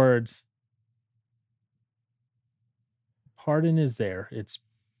 In other words, pardon is there.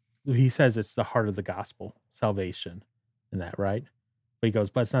 He says it's the heart of the gospel, salvation, and that, right? But he goes,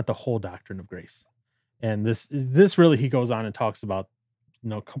 but it's not the whole doctrine of grace. And this really, he goes on and talks about,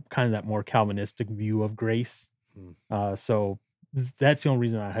 kind of that more Calvinistic view of grace. So that's the only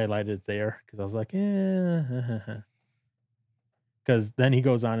reason I highlighted it there, because I was like, because then he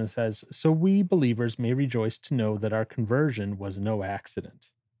goes on and says, "So we believers may rejoice to know that our conversion was no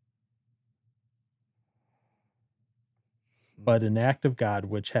accident, but an act of God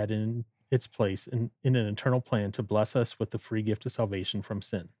which had in its place in an eternal plan to bless us with the free gift of salvation from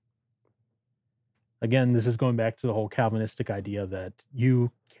sin." Again, this is going back to the whole Calvinistic idea that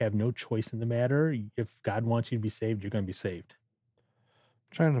you have no choice in the matter. If God wants you to be saved, you're going to be saved.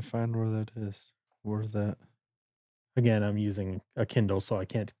 I'm trying to find where that is. Where's that? Again, I'm using a Kindle, so I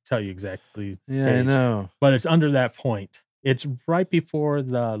can't tell you exactly. Yeah, page, I know. But it's under that point. It's right before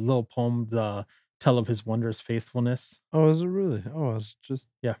the little poem, the tell of his wondrous faithfulness. Oh, is it really? Oh, I was just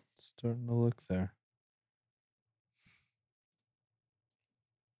starting to look there.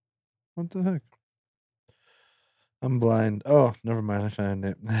 What the heck? I'm blind. Oh, never mind. I found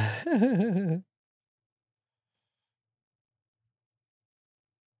it.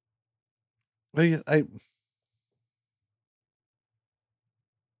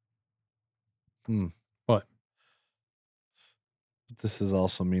 What? This is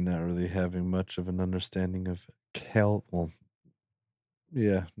also me not really having much of an understanding of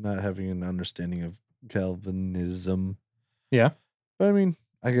not having an understanding of Calvinism. Yeah. But I mean,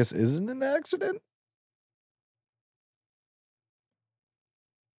 I guess isn't an accident?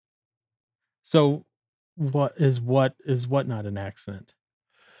 So what is not an accident?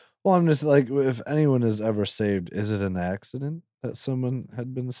 Well, I'm just like, if anyone is ever saved, is it an accident that someone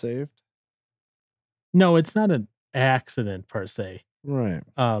had been saved? No, it's not an accident per se. Right.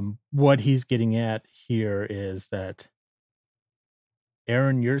 What he's getting at here is that,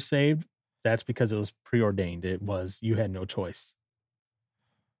 Aaron, you're saved. That's because it was preordained. You had no choice.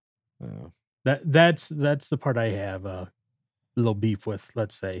 Oh. That's the part I have a little beef with,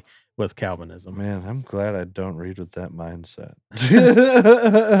 let's say, with Calvinism. Man, I'm glad I don't read with that mindset.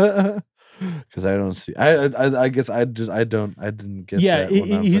 Because I don't see. I guess I didn't get that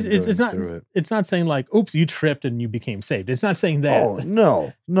when I was going through it. It's not saying like, oops, you tripped and you became saved. It's not saying that. Oh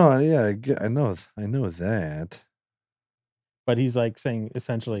no, yeah, I know that. But he's like saying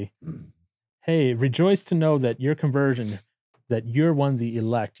essentially, hey, rejoice to know that your conversion, that you're one of the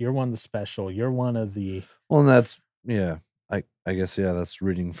elect, you're one of the special, you're one of the. Well, and that's I guess that's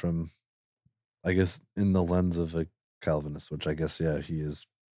reading from, I guess, in the lens of a Calvinist, which I guess he is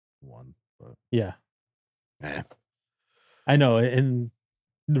one. But yeah, I know, and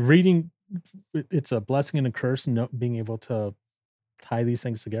reading, it's a blessing and a curse, being able to tie these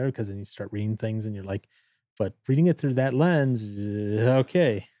things together, because then you start reading things and you're like, but reading it through that lens,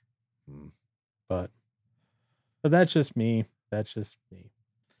 okay. But that's just me. That's just me.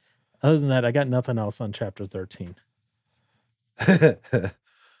 Other than that, I got nothing else on chapter 13.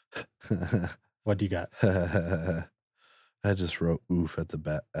 What do you got? I just wrote oof at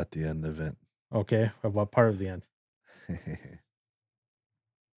the end of it. Okay. What part of the end?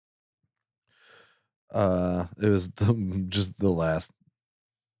 It was just the last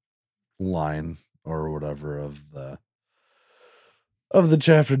line or whatever of the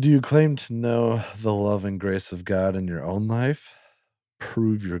chapter. Do you claim to know the love and grace of God in your own life?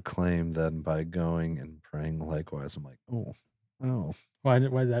 Prove your claim then by going and praying likewise. I'm like, oh. Why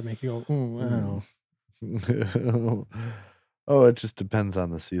did that make you go, oh? Oh, it just depends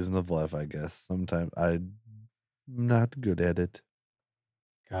on the season of life, I guess. Sometimes I'm not good at it.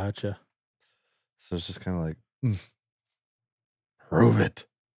 Gotcha. So it's just kind of like, prove it.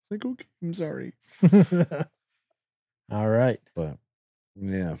 It's like, okay, I'm sorry. All right. But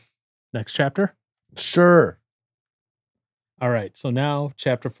yeah. Next chapter? Sure. All right. So now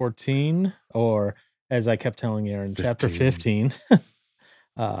chapter 14, or as I kept telling Aaron, chapter 15.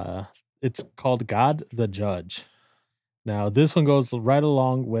 It's called God the Judge. Now this one goes right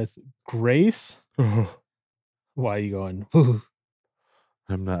along with grace. Why are you going?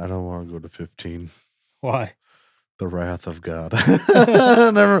 I don't want to go to 15. Why? The wrath of God.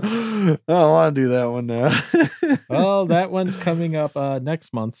 I don't want to do that one now. Well, that one's coming up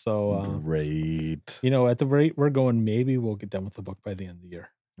next month. So great. At the rate we're going, maybe we'll get done with the book by the end of the year.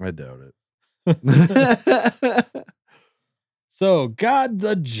 I doubt it. So, God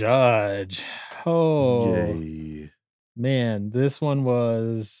the Judge. Oh, yay. Man, this one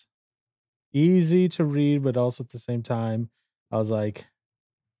was easy to read, but also at the same time, I was like,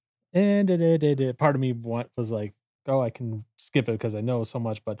 part of me was like, oh, I can skip it because I know so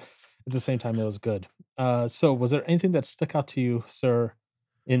much, but at the same time, it was good. So, was there anything that stuck out to you, sir,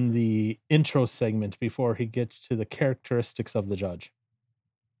 in the intro segment before he gets to the characteristics of the judge?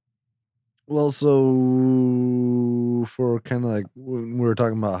 Well, so for kind of like when we were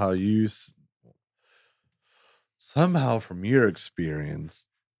talking about how you somehow from your experience,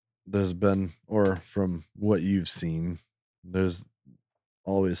 there's been, or from what you've seen, there's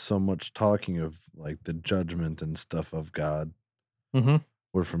always so much talking of like the judgment and stuff of God. Mm-hmm.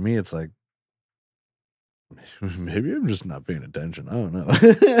 Where for me, it's like, maybe I'm just not paying attention. I don't know.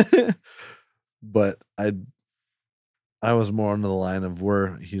 But I was more on the line of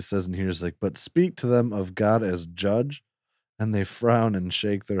where he says in here is like, but speak to them of God as judge, and they frown and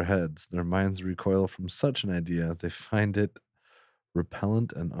shake their heads. Their minds recoil from such an idea. They find it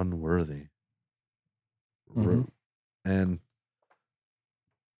repellent and unworthy. Mm-hmm. And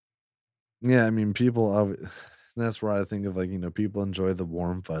yeah, I mean, people, that's where I think of like, people enjoy the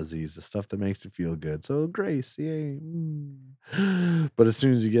warm fuzzies, the stuff that makes you feel good. So grace, yay. But as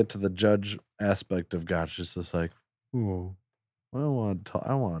soon as you get to the judge aspect of God, it's just like, oh, I want to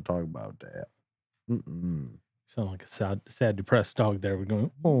talk about that. Sound like a sad, depressed dog there. We're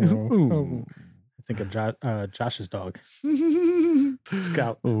going, oh. I think of Josh's dog.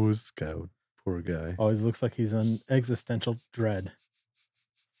 Scout. Oh, Scout. Poor guy. Always looks like he's in existential dread.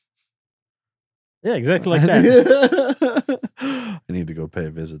 Yeah, exactly like that. I need to go pay a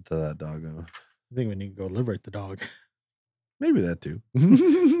visit to that doggo. I think we need to go liberate the dog. Maybe that too.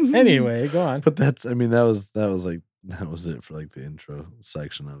 Anyway, go on. But that was it for like the intro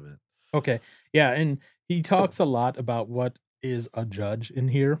section of it. Okay. Yeah, and he talks a lot about what is a judge in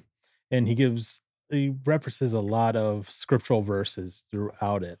here, and he references a lot of scriptural verses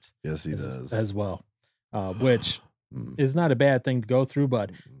throughout it. Yes, he does. As well. Which is not a bad thing to go through, but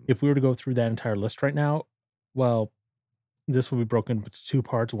if we were to go through that entire list right now, well, this will be broken into two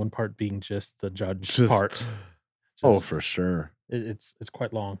parts, one part being just the judge part. Oh, for sure. It's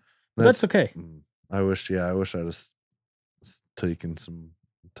quite long. But that's okay. I wish I'd just taken some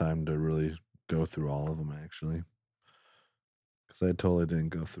time to really go through all of them, actually. Because I totally didn't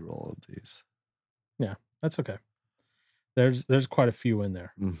go through all of these. Yeah, that's okay. There's quite a few in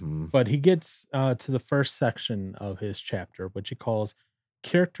there. Mm-hmm. But he gets to the first section of his chapter, which he calls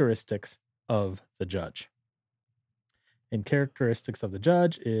characteristics of the judge. And characteristics of the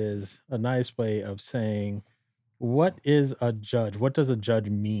judge is a nice way of saying, what is a judge? What does a judge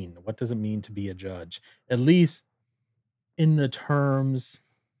mean? What does it mean to be a judge? At least in the terms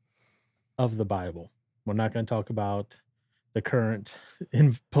of the Bible. We're not going to talk about the current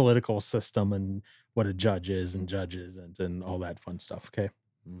political system and what a judge is and judges and all that fun stuff. Okay.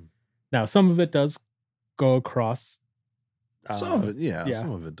 Now, some of it does go across. Some of it, yeah.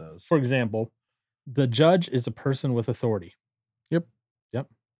 Some of it does. For example, the judge is a person with authority. Yep. It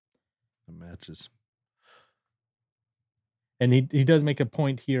matches. And he does make a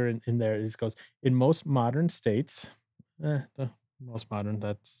point here in there. He goes, in most modern states, most modern,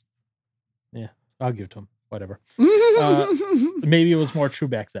 that's, I'll give it to him. Whatever. Maybe it was more true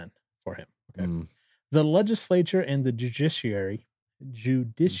back then for him. Okay. The legislature and the judiciary,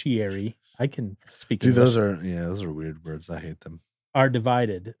 I can speak English. Those are weird words. I hate them. Are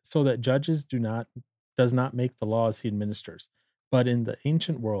divided so that judges do not does not make the laws he administers. But in the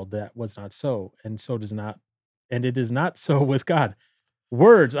ancient world, that was not so, and it is not so with God.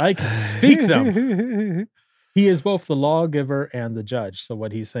 Words, I can speak them. He is both the lawgiver and the judge. So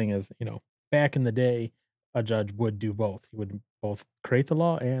what he's saying is, back in the day, a judge would do both. He would both create the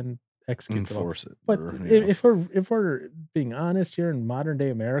law and execute the law. Enforce it. But if we're being honest here in modern day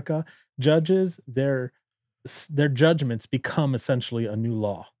America, judges, their judgments become essentially a new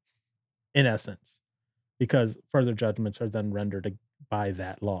law, in essence, because further judgments are then rendered by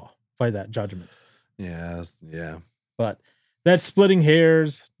that law, by that judgment. Yeah. But that's splitting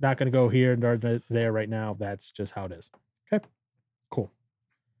hairs. Not going to go here and there right now. That's just how it is. Okay, cool.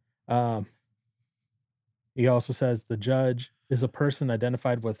 He also says the judge is a person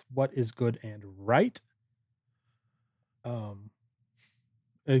identified with what is good and right.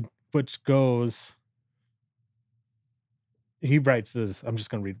 Which goes. He writes this. I'm just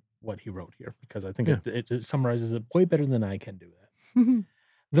going to read what he wrote here because I think it summarizes it way better than I can do that.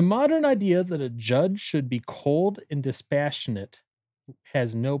 The modern idea that a judge should be cold and dispassionate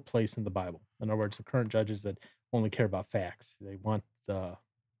has no place in the Bible. In other words, the current judges that only care about facts. They want the...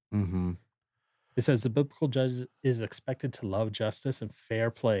 It says the biblical judge is expected to love justice and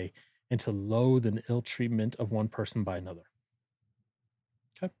fair play and to loathe an ill treatment of one person by another.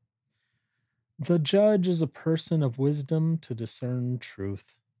 Okay. The judge is a person of wisdom to discern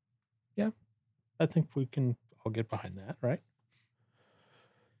truth. Yeah, I think we can all get behind that, right?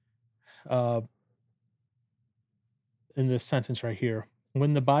 In this sentence right here,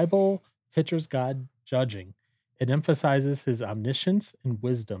 when the Bible pictures God judging, it emphasizes his omniscience and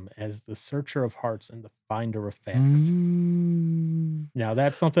wisdom as the searcher of hearts and the finder of facts. Now,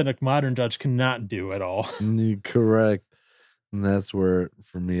 that's something a modern judge cannot do at all. Correct. And that's where,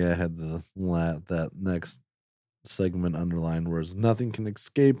 for me, I had that next segment underlined, whereas nothing can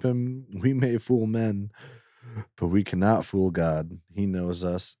escape him. We may fool men, but we cannot fool God. He knows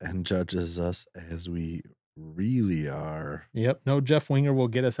us and judges us as we really are. Yep. No Jeff Winger will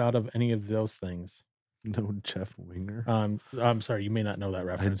get us out of any of those things. No Jeff Winger. I'm sorry, you may not know that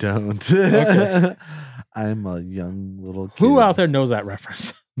reference. I don't. Okay. I'm a young little kid. Who out there knows that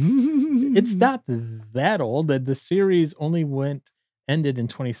reference? It's not that old. The series only ended in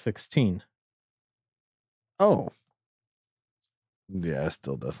 2016. Oh. Yeah, I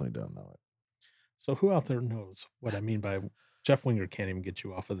still definitely don't know it. So who out there knows what I mean by Jeff Winger can't even get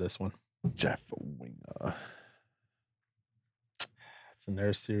you off of this one? Jeff Winger. It's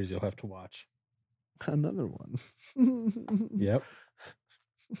another series you'll have to watch. Another one. Yep.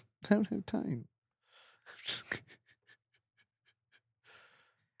 I don't have time.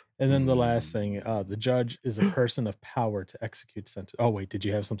 And then the last thing, the judge is a person of power to execute sentence. Oh, wait, did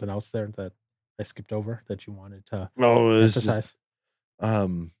you have something else there that I skipped over that you wanted to emphasize?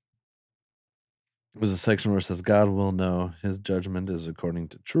 It was a section where it says, God will know his judgment is according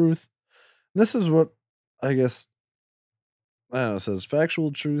to truth. This is what, I guess, I don't know, it says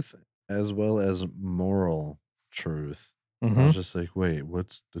factual truth as well as moral truth. I was just like, wait,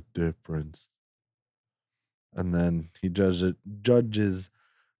 what's the difference? And then he judges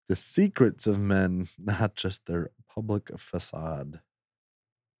the secrets of men, not just their public facade.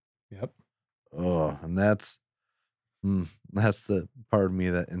 Yep. Oh, and that's the part of me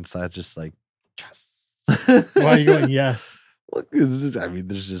that inside just like, yes. Why are you going, yes? Look, I mean,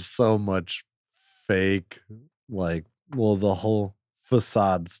 there's just so much fake, the whole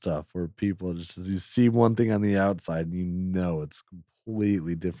facade stuff where people just, you see one thing on the outside and you know it's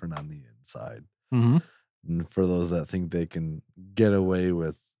completely different on the inside. And for those that think they can get away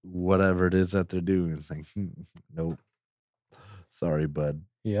with whatever it is that they're doing, it's like, nope. Sorry, bud.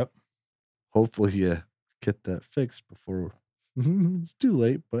 Yep. Hopefully you get that fixed before it's too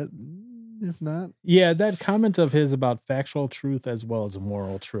late, but if not. Yeah, that comment of his about factual truth as well as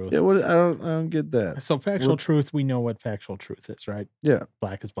moral truth. Yeah, I don't get that. So factual truth, we know what factual truth is, right? Yeah.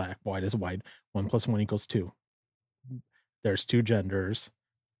 Black is black, white is white. 1 + 1 = 2. There's two genders.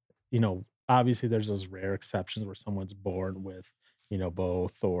 Obviously there's those rare exceptions where someone's born with,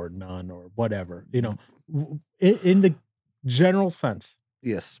 both or none or whatever. In the general sense.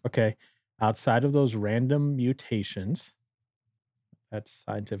 Yes. Okay. Outside of those random mutations, that's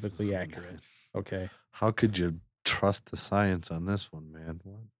scientifically accurate. Okay. How could you trust the science on this one, man?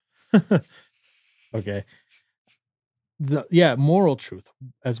 What? Okay. Moral truth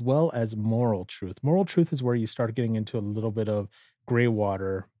as well as moral truth. Moral truth is where you start getting into a little bit of gray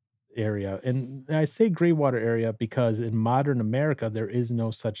water area. And I say gray water area because in modern America, there is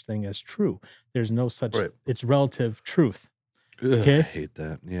no such thing as true. There's no such, it's relative truth. Okay. I hate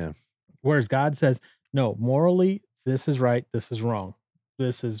that. Yeah. Whereas God says, no, morally, this is right, this is wrong.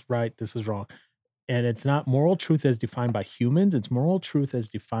 This is right, this is wrong. And it's not moral truth as defined by humans, it's moral truth as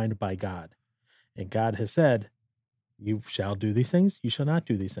defined by God. And God has said, you shall do these things, you shall not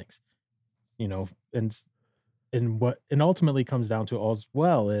do these things. You know, and what and ultimately comes down to as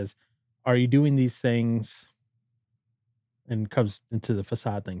well is, are you doing these things, and comes into the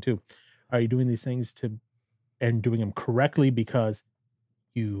facade thing too. Are you doing these things and doing them correctly because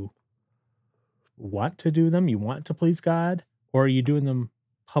you want to do them, you want to please God, or are you doing them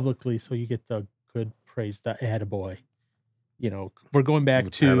publicly so you get the good praise, the attaboy? You know, we're going back The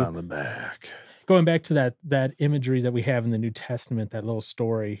pat to on the back. that imagery that we have in the New Testament, that little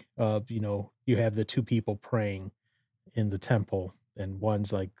story of, you know, you have the two people praying in the temple, and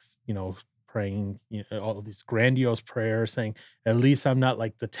one's like, you know, praying, you know, all of these grandiose prayers saying, at least I'm not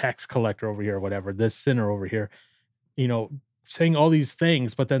like the tax collector over here or whatever, this sinner over here, you know, saying all these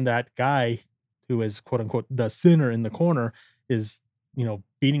things. But then that guy who is quote unquote the sinner in the corner is, you know,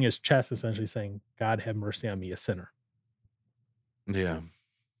 beating his chest, essentially saying, God have mercy on me, a sinner. Yeah.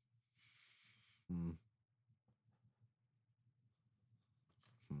 Hmm.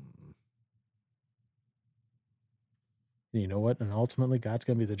 And you know what? And ultimately, God's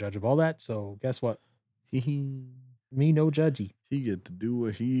going to be the judge of all that. So guess what? Me no judgy. He get to do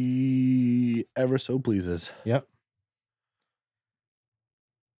what he ever so pleases. Yep.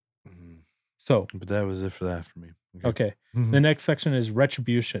 So, but that was it for that for me. Okay. The next section is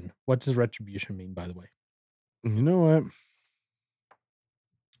retribution. What does retribution mean, by the way? You know what?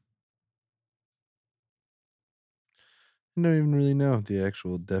 I don't even really know the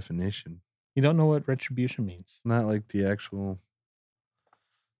actual definition. You don't know what retribution means? Not like the actual,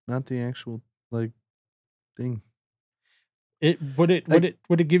 like thing. Would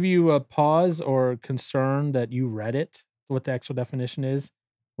it give you a pause or concern that you read it, what the actual definition is,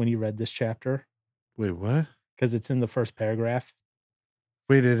 when you read this chapter? Wait, what? Because it's in the first paragraph.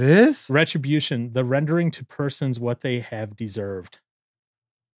 Wait, it is? Retribution, the rendering to persons what they have deserved.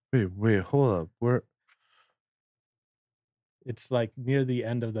 Wait, hold up. Where? It's like near the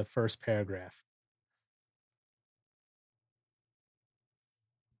end of the first paragraph.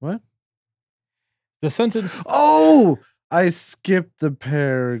 What? The sentence. Oh, I skipped the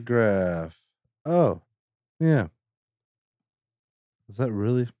paragraph. Oh, yeah. Is that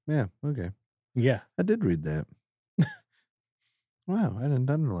really? Yeah, okay. Yeah. I did read that. Wow, I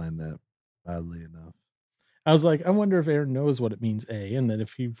didn't underline that, oddly enough. I was like, I wonder if Aaron knows what it means, A, and then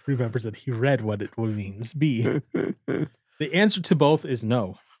if he remembers that he read what it means, B. The answer to both is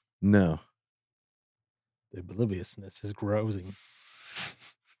no. No. The obliviousness is growing.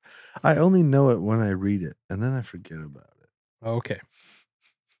 I only know it when I read it, and then I forget about it. Okay.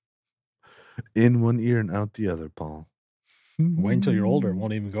 In one ear and out the other, Paul. Wait until you're older. It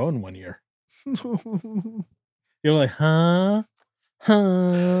won't even go in one ear. You're like, huh?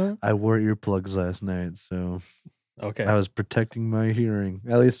 Huh? I wore earplugs last night, so okay. I was protecting my hearing,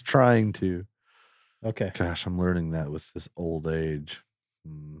 at least trying to. Okay. Gosh, I'm learning that with this old age.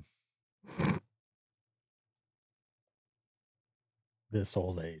 This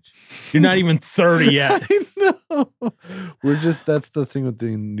old age. You're not even 30 yet. I know. That's the thing with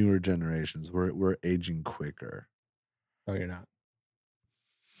the newer generations. We're aging quicker. No, you're not.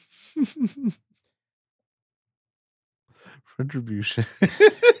 Retribution. I'm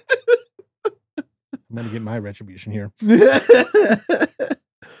gonna get my retribution here.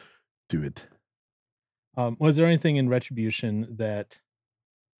 Do it. Was there anything in retribution that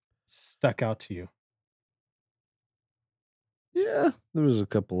stuck out to you? Yeah, there was a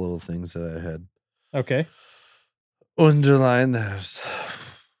couple little things that I had. Okay. Underline.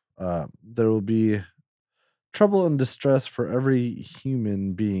 There will be trouble and distress for every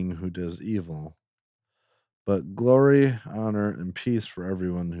human being who does evil, but glory, honor, and peace for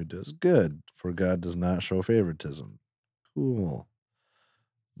everyone who does good, for God does not show favoritism. Cool.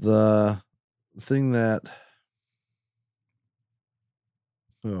 The thing that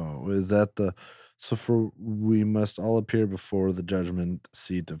is that for we must all appear before the judgment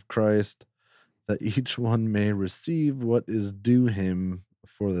seat of Christ, that each one may receive what is due him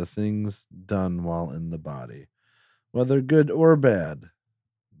for the things done while in the body, whether good or bad.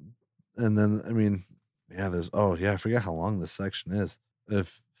 And then, I mean, yeah, I forget how long this section is.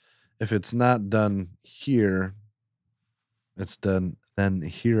 If it's not done here, it's done then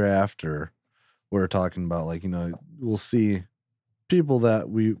hereafter. We're talking about, like, we'll see people that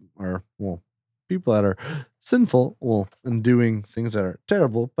people that are sinful, and doing things that are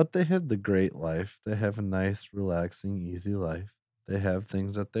terrible, but they have the great life. They have a nice, relaxing, easy life. They have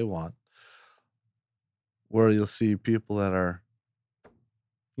things that they want. Where you'll see people that are,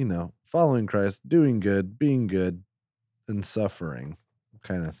 following Christ, doing good, being good, and suffering,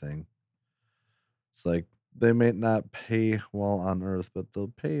 kind of thing. It's like they may not pay while on Earth, but they'll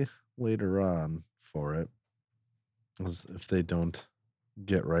pay later on for it, as if they don't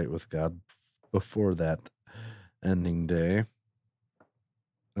get right with God before that ending day.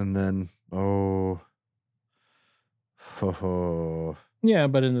 And then, Yeah,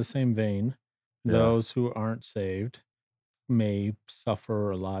 but in the same vein, yeah, those who aren't saved may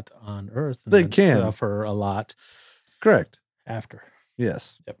suffer a lot on earth and they then can. suffer a lot Correct. after.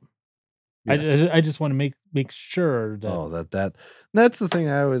 Yes. Yep. Yes. I just want to make sure that Oh, that's the thing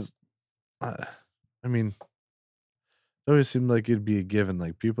I always, I mean, it always seemed like it'd be a given.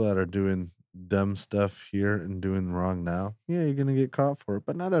 Like people that are doing dumb stuff here and doing wrong now, yeah, you're gonna get caught for it,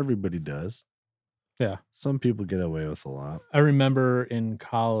 but not everybody does. yeah. Some people get away with a lot. I remember in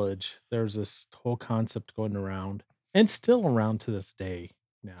college there was this whole concept going around and still around to this day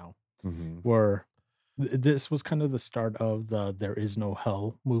now Mm-hmm. where this was kind of the start of the there is no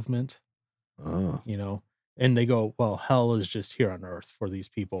hell movement, Oh. you know. And they go, well, hell is just here on earth for these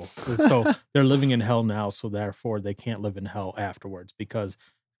people. So they're living in hell now, so therefore they can't live in hell afterwards because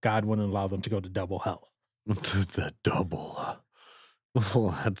God wouldn't allow them to go to double hell. To the double.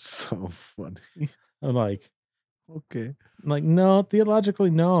 Oh, that's so funny. I'm Okay. like, no,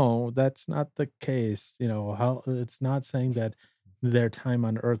 theologically, no, that's not the case. You know, hell, it's not saying that their time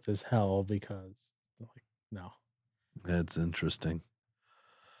on earth is hell because, like, no. That's interesting.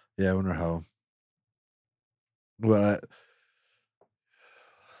 Yeah, I wonder how. Well,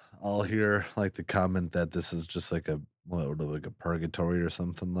 I'll hear like the comment that this is just like like a purgatory or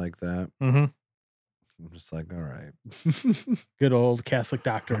something like that. Mm-hmm. I'm just like, all right, Good old Catholic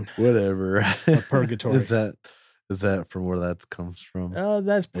doctrine. whatever. Purgatory. Is that from where that comes from?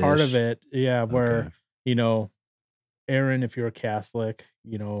 That's part of Ish? it. Yeah, where Okay. you know, Aaron, if you're a Catholic,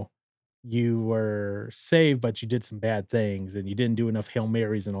 you know, you were saved, but you did some bad things and you didn't do enough Hail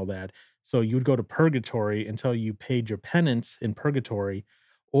Marys and all that. So you would go to purgatory until you paid your penance in purgatory,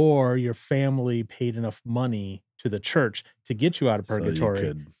 or your family paid enough money to the church to get you out of So you purgatory.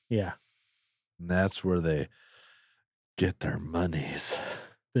 could. Yeah, And that's where they get their monies.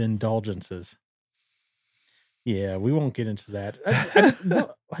 the indulgences. Yeah, we won't get into that.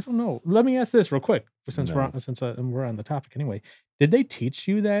 I don't know. Let me ask this real quick, since No. we're on the topic anyway. Did they teach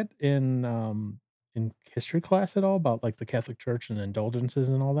you that in history class at all about like the Catholic Church and indulgences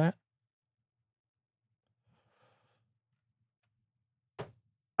and all that?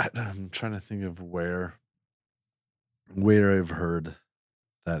 I'm trying to think of where I've heard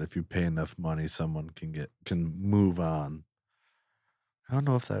that if you pay enough money, someone can move on. I don't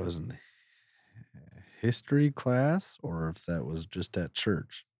know if that was in history class or if that was just at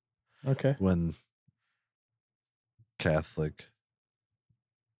church Okay. when Catholic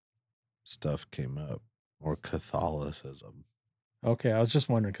stuff came up or Catholicism. Okay, I was just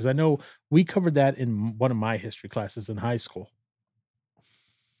wondering because I know we covered that in one of my history classes in high school.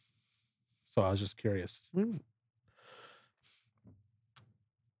 So I was just curious.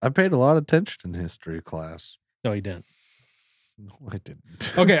 I paid a lot of attention in history class. No, you didn't. No, I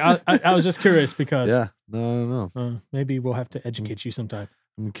didn't. Okay, I was just curious because Yeah, no. maybe we'll have to educate you sometime.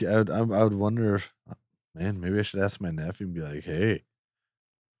 I would wonder if, man, maybe I should ask my nephew and be like, hey,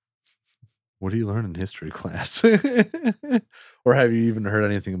 what do you learn in history class? Or have you even heard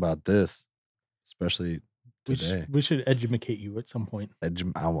anything about this, especially today? We should educate you at some point.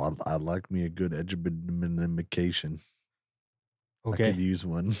 I'd like me a good education. I Okay. could use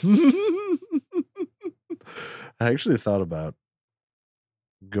one. I actually thought about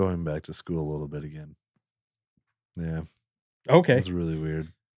going back to school a little bit again. Yeah. Okay. It's really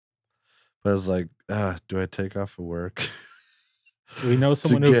weird. But I was like, do I take off of work? We know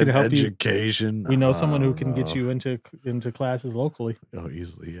someone who can help education. you. We know someone who can get you into classes locally. Oh,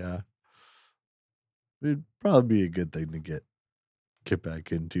 easily, yeah. It'd probably be a good thing to get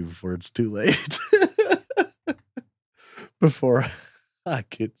back into before it's too late. Before I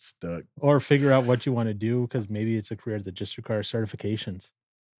get stuck. Or figure out what you want to do because maybe it's a career that just requires certifications.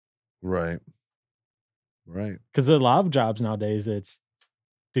 Right. Because a lot of jobs nowadays, it's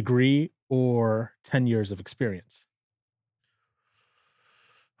degree or 10 years of experience.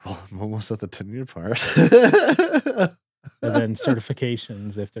 Well, I'm almost at the 10-year part. And then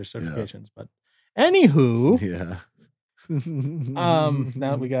certifications if there's certifications. Yeah. But anywho. Yeah.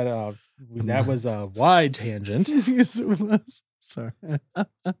 Now we got that was a wide tangent. Yes, it was. Sorry.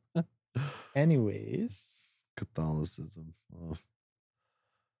 Anyways. Catholicism. Oh.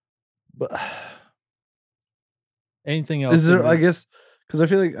 But anything else? Is there, I guess, because I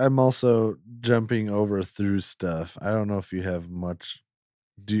feel like I'm also jumping over through stuff. I don't know if you have much.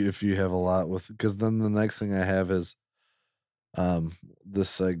 If you have a lot with, because then the next thing I have is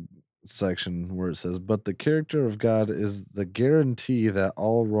this like section where it says, "But the character of God is the guarantee that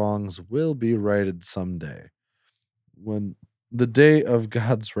all wrongs will be righted someday. When the day of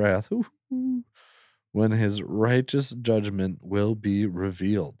God's wrath, when his righteous judgment will be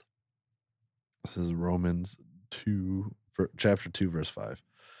revealed." This is Romans 2, chapter 2, verse 5.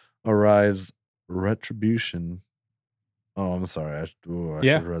 Arrives retribution. Oh, I'm sorry. I should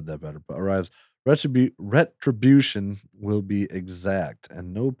have read that better. But arrives retribution will be exact,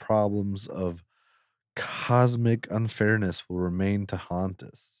 and no problems of cosmic unfairness will remain to haunt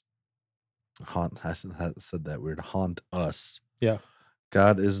us. I said that weird. Haunt us. Yeah.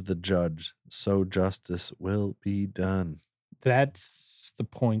 God is the judge, so justice will be done. That's the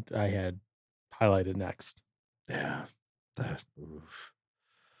point I had highlighted next. Yeah.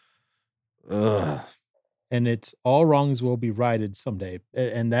 Ugh. And it's all wrongs will be righted someday.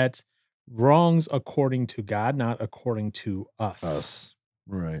 And that's wrongs according to God, not according to us.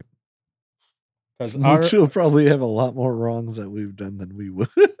 Right. Because which will probably have a lot more wrongs that we've done than we would.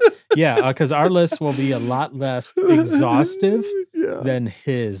 Yeah, because our list will be a lot less exhaustive than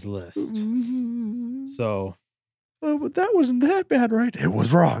his list. So, but that wasn't that bad, right? It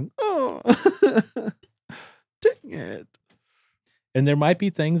was wrong. Oh, dang it! And there might be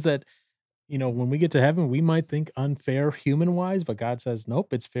things that, when we get to heaven, we might think unfair human wise, but God says,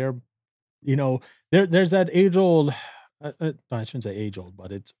 nope, it's fair. There's that age old. I shouldn't say age old,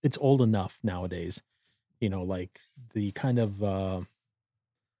 but it's old enough nowadays. Like the kind of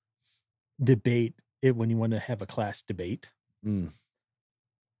debate when you want to have a class debate.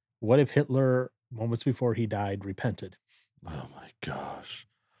 What if Hitler, moments before he died, repented? Oh my gosh.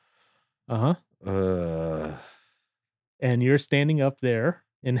 And you're standing up there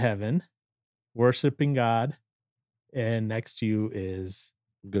in heaven, worshiping God, and next to you is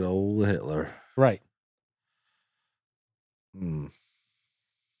good old Hitler. Right.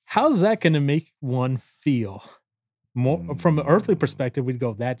 How's that going to make one feel? More from an earthly perspective, we'd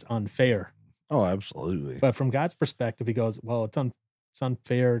go, that's unfair. Oh, absolutely. But from God's perspective, he goes, well, it's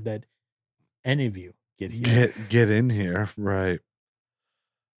unfair that any of you get here. Get in here, right?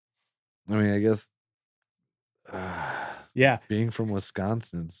 I mean, I guess. Yeah. Being from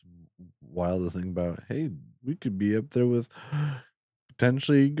Wisconsin, it's wild to think about. Hey, we could be up there with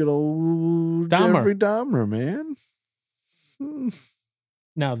potentially good old Jeffrey Dahmer, man.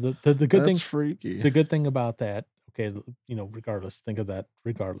 Now the good thing, freaky. The good thing about that, okay, regardless, think of that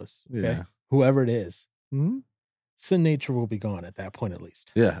regardless. Okay? Yeah. Whoever it is, sin nature will be gone at that point, at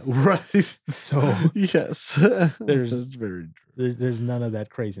least. Yeah, right. So yes, that's very true. There's none of that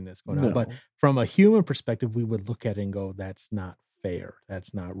craziness going on. But from a human perspective, we would look at it and go, that's not fair.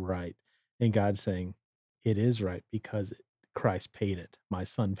 That's not right. And God's saying, it is right because Christ paid it. My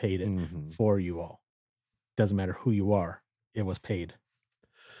son paid it for you all. Doesn't matter who you are. It was paid.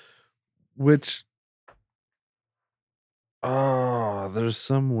 Which, there's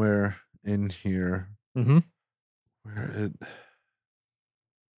somewhere in here where it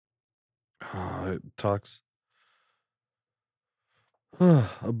talks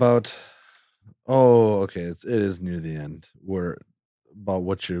about, okay, it is near the end where about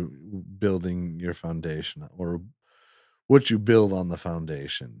what you're building your foundation or what you build on the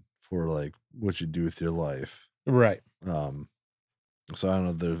foundation for, like what you do with your life, right? So I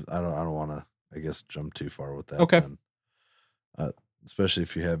don't know. I don't want to, I guess, jump too far with that. Okay. Then. Especially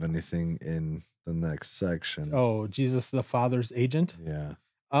if you have anything in the next section. Oh, Jesus, the Father's agent. Yeah.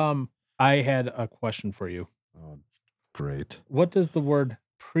 I had a question for you. Oh, great. What does the word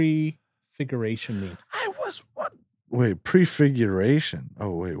prefiguration mean? Wait, prefiguration.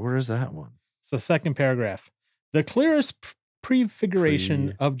 Oh, wait, where is that one? It's the second paragraph. The clearest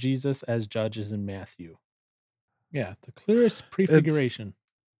prefiguration of Jesus as judge is in Matthew. Yeah, the clearest prefiguration.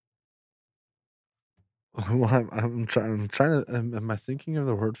 Well, I'm trying to. Am I thinking of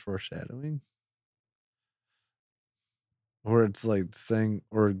the word foreshadowing? Where it's like saying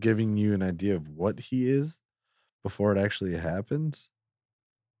or giving you an idea of what he is before it actually happens?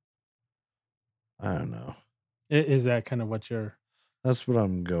 I don't know. Is that kind of what you're... That's what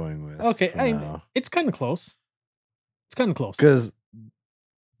I'm going with. Okay, it's kind of close. It's kind of close. Because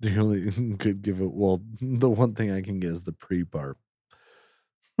the only could give it, well, the one thing I can get is the pre part.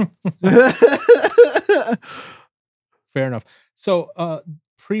 Fair enough. So,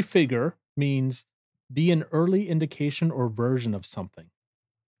 prefigure means be an early indication or version of something.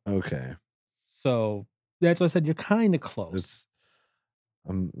 Okay. So that's what I said. You're kind of close.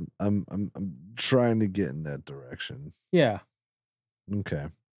 I'm trying to get in that direction. Yeah. Okay.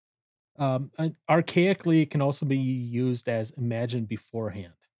 Archaically, it can also be used as imagined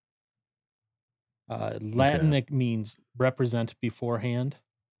beforehand. Latin, it means represent beforehand.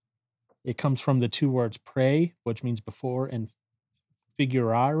 It comes from the two words "pre," which means before, and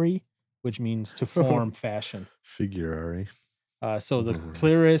 "figurare," which means to form, fashion. Figurare. So the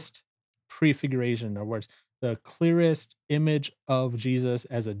clearest prefiguration, in other words, the clearest image of Jesus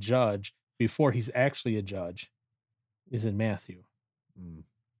as a judge before he's actually a judge is in Matthew.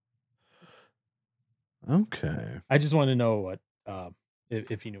 Okay. I just want to know what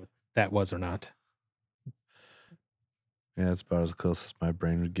if you knew what that was or not. Yeah, it's about as close as my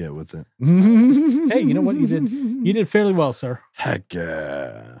brain would get with it. Hey, you know what? You did fairly well, sir. Heck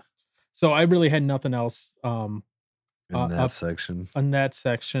yeah. So I really had nothing else in that section. On that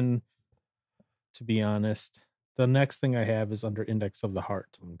section, to be honest. The next thing I have is under Index of the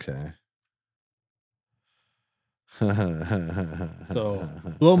Heart. Okay. So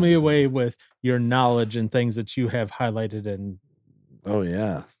blow me away with your knowledge and things that you have highlighted. And oh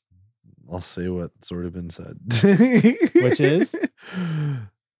yeah, I'll say what's already been said. Which is?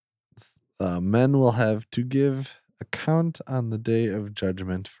 Men will have to give account on the day of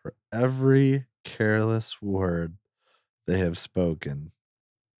judgment for every careless word they have spoken.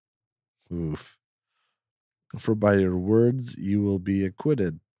 Oof. For by your words you will be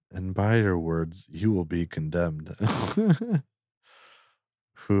acquitted, and by your words you will be condemned.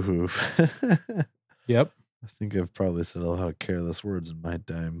 Oof. Yep. I think I've probably said a lot of careless words in my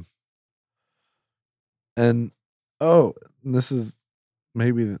time. And this is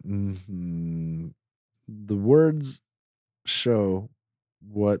maybe the words show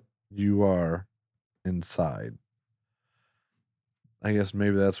what you are inside. I guess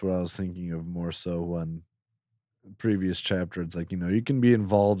maybe that's what I was thinking of more so when previous chapter. It's like, you can be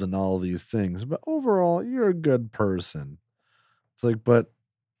involved in all these things, but overall you're a good person. It's like, but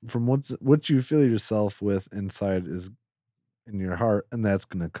from what you feel yourself with inside is in your heart, and that's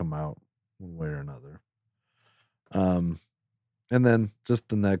going to come out one way or another. And then just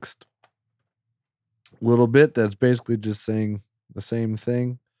the next little bit that's basically just saying the same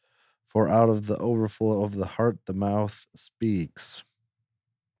thing. For out of the overflow of the heart, the mouth speaks.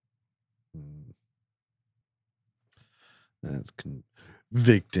 That's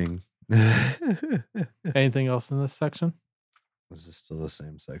convicting. Anything else in this section? Is this still the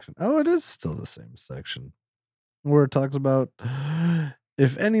same section? Oh, it is still the same section. Where it talks about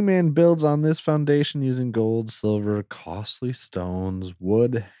if any man builds on this foundation using gold, silver, costly stones,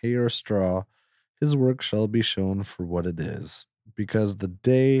 wood, hay, or straw, his work shall be shown for what it is, because the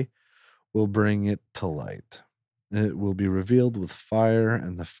day will bring it to light. It will be revealed with fire,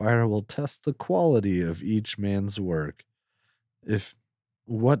 and the fire will test the quality of each man's work. If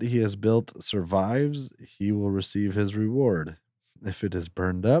what he has built survives, he will receive his reward. If it is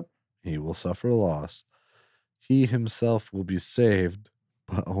burned up, he will suffer loss. He himself will be saved,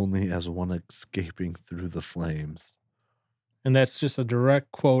 but only as one escaping through the flames. And that's just a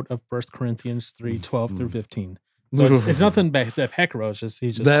direct quote of 1 Corinthians 3:12 through 15. So it's nothing bad to Heckroach.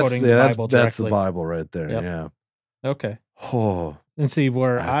 He's just quoting the Bible directly. That's the Bible right there. Yep. Yeah. Okay. Oh. And see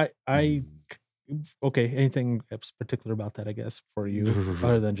where I okay, anything particular about that, I guess, for you,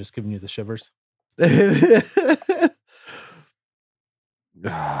 other than just giving you the shivers? I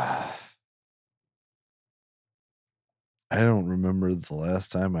don't remember the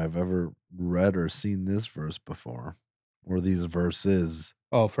last time I've ever read or seen this verse before, or these verses.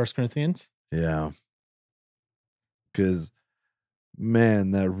 Oh, 1 Corinthians? Yeah. Because,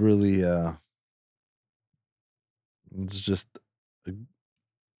 man, that really, it's just,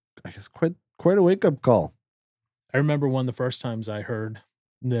 I guess, quite a wake-up call. I remember one of the first times I heard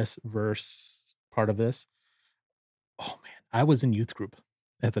this verse, part of this. Oh, man, I was in youth group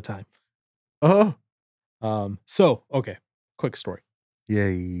at the time. Oh. So, okay, quick story.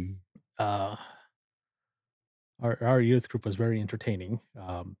 Yay. Our youth group was very entertaining.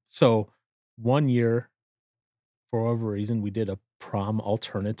 So one year, for whatever reason, we did a prom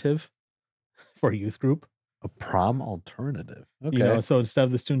alternative for a youth group. A prom alternative. Okay. So instead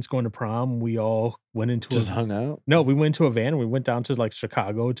of the students going to prom, we all went into hung out. No, we went to a van and we went down to like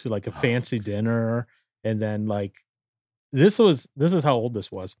Chicago to like a fancy dinner. And then like, this is how old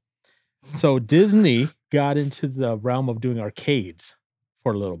this was. So Disney got into the realm of doing arcades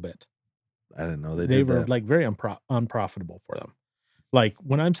for a little bit. I didn't know they were like very unprofitable for them. Like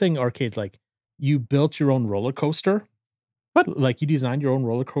when I'm saying arcades, like you built your own roller coaster. What? Like you designed your own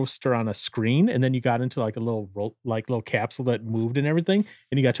roller coaster on a screen, and then you got into like a little little capsule that moved and everything,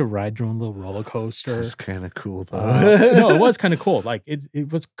 and you got to ride your own little roller coaster. That's kind of cool though. No, it was kind of cool. Like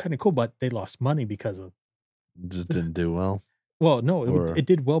it was kind of cool, but they lost money because of just didn't do well. Well, no, it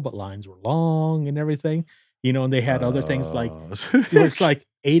did well, but lines were long and everything, and they had other things like it's like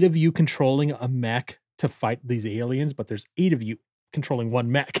 8 of you controlling a mech to fight these aliens, but there's 8 of you controlling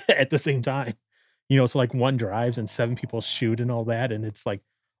one mech at the same time. So like one drives and 7 people shoot and all that, and it's like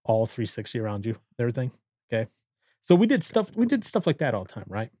all 360 around you, everything. Okay. So we did stuff like that all the time,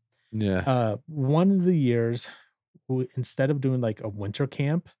 right? Yeah. One of the years, instead of doing like a winter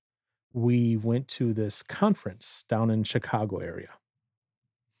camp, we went to this conference down in Chicago area.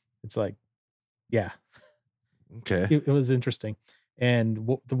 It's like, yeah, Okay. it was interesting.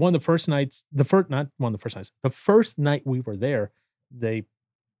 And the first night we were there, they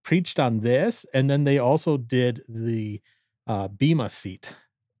preached on this, and then they also did the Bema seat,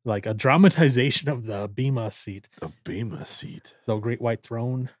 like a dramatization of the Bema seat. The Bema seat. The Great White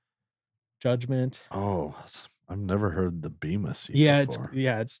Throne Judgment. Oh, I've never heard the Bema seat before.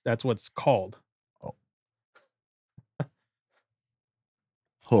 That's what it's called.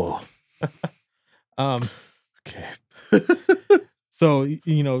 Oh. Okay. So,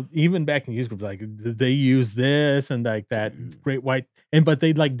 even back in youth group, like they use this and like that Great White, but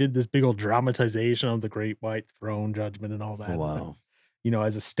they like did this big old dramatization of the Great White Throne Judgment and all that. Wow.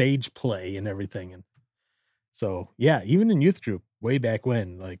 As a stage play and everything. And so, yeah, even in youth group way back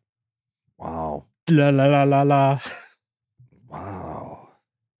when, like, wow. La la la la la. Wow.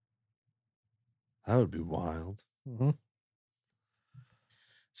 That would be wild. Mm-hmm.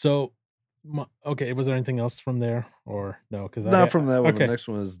 So, okay, was there anything else from there or no? Because not from that one. Okay. The next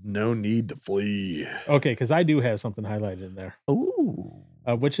one is no need to flee. Okay, because I do have something highlighted in there. Ooh.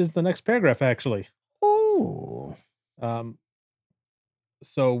 Which is the next paragraph, actually. Oh.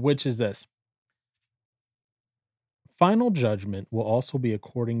 So which is this? Final judgment will also be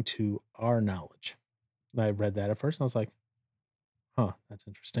according to our knowledge. And I read that at first and I was like, huh, that's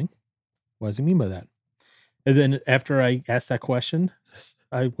interesting. What does he mean by that? And then after I asked that question,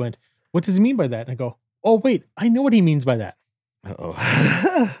 I went, what does he mean by that? And I go, oh, wait, I know what he means by that.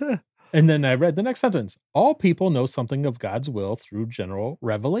 Uh-oh. And then I read the next sentence. All people know something of God's will through general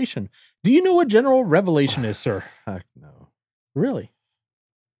revelation. Do you know what general revelation is, sir? Heck no. Really?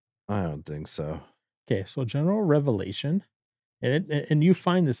 I don't think so. Okay, so general revelation, and you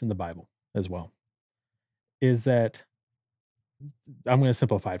find this in the Bible as well, is that I'm going to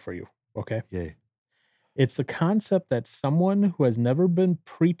simplify it for you, okay? Yay. It's the concept that someone who has never been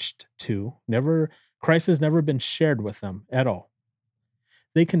preached to, Christ has never been shared with them at all.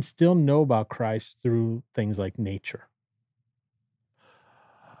 They can still know about Christ through things like nature.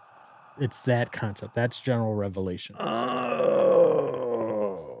 It's that concept. That's general revelation. Oh.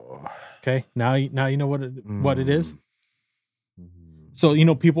 Okay. Now you know what it is. So,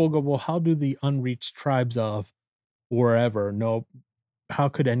 people will go, well, how do the unreached tribes of wherever know? How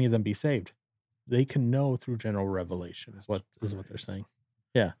could any of them be saved? They can know through general revelation is what they're saying.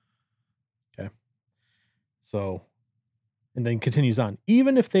 Yeah. Okay. So, and then continues on.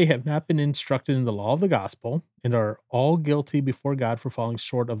 Even if they have not been instructed in the law of the gospel and are all guilty before God for falling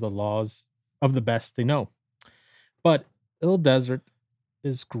short of the laws of the best they know. But ill desert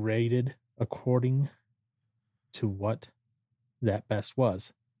is graded according to what that best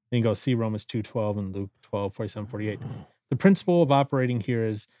was. Then you go see Romans 2:12 and Luke 12:47-48. The principle of operating here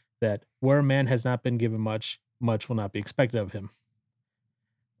is that where a man has not been given much, much will not be expected of him.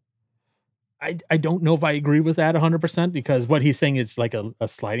 I don't know if I agree with that 100% because what he's saying is like a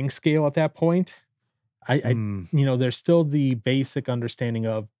sliding scale at that point. There's still the basic understanding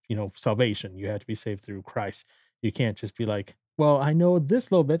of, salvation. You have to be saved through Christ. You can't just be like, well, I know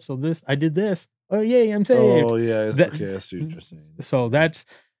this little bit, so I did this. Oh, yay, I'm saved. Oh, yeah. Okay, I see what you're saying. So that's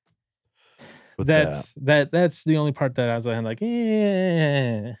the only part that I was like,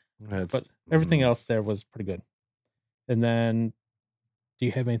 but everything else there was pretty good. And then, do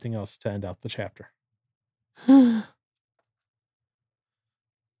you have anything else to end out the chapter? He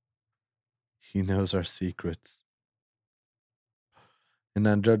knows our secrets. And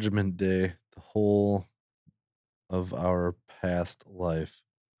on Judgment Day, the whole of our past life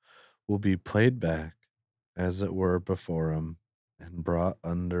will be played back, as it were, before him and brought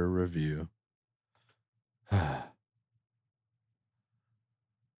under review. That's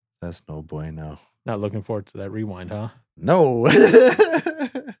no bueno. Not looking forward to that rewind, huh? No.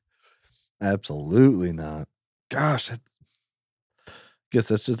 Absolutely not. Gosh, I guess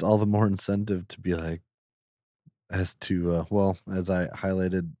that's just all the more incentive to be like, as to, as I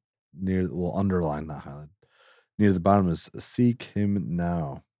highlighted underline, not highlighted, near the bottom is seek him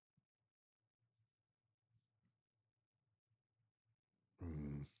now.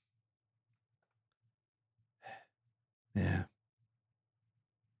 Yeah.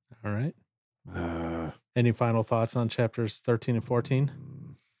 All right. Any final thoughts on chapters 13 and 14?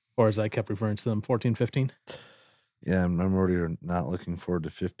 Or as I kept referring to them, 14, 15? Yeah, I'm already not looking forward to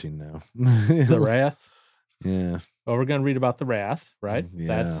 15 now. The wrath? Yeah. Well, we're going to read about the wrath, right?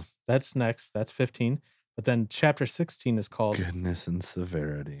 Yeah. That's next. That's 15. But then chapter 16 is called Goodness and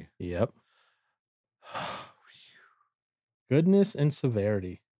Severity. Yep. Goodness and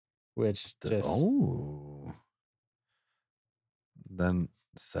Severity, which Then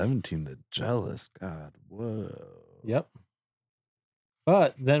 17, the Jealous God. Whoa. Yep.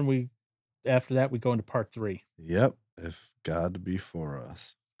 But then after that we go into part 3. Yep. If God be for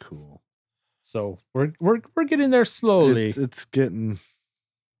us. Cool. So we're getting there slowly. It's getting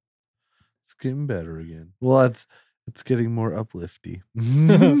better again. Well, it's getting more uplifty.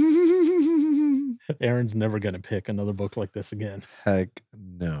 Aaron's never gonna pick another book like this again. Heck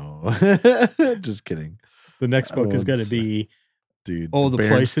no. Just kidding. The next book is gonna be dude. The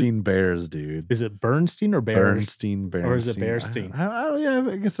Bernstein Bears, dude. Is it Bernstein or Bears? Bernstein. Or is it Bearstein?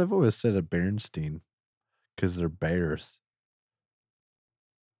 I guess I've always said a Bernstein because they're bears.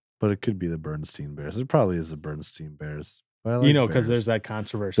 But it could be the Bernstein Bears. It probably is the Bernstein Bears. Because there's that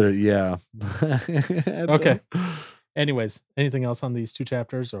controversy. Yeah. Okay. Anyways, anything else on these 2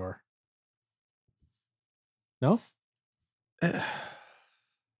 chapters or no?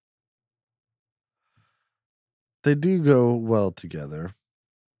 They do go well together.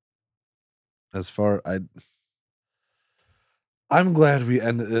 I'm glad we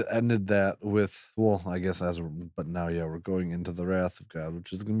ended that with, well, I guess but now, yeah, we're going into the wrath of God,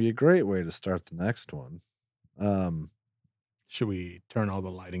 which is going to be a great way to start the next one. Should we turn all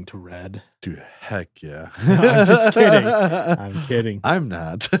the lighting to red? Dude, heck yeah. I'm just kidding. I'm kidding. I'm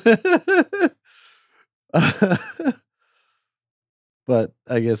not. But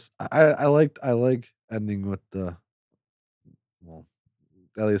I guess I like ending with at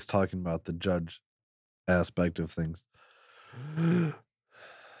least talking about the judge aspect of things. Because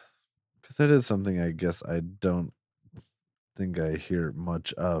that is something I guess I don't think I hear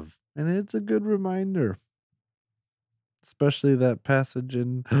much of. And it's a good reminder. Especially that passage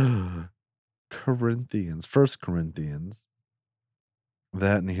in Corinthians, 1 Corinthians.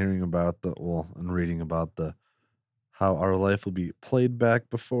 That and hearing about and reading about how our life will be played back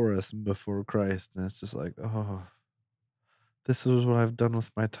before us and before Christ. And it's just like, oh, this is what I've done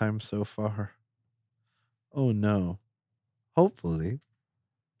with my time so far. Oh no. Hopefully,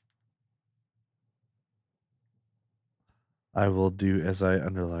 I will do as I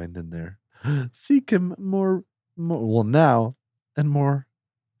underlined in there. Seek him more now and more,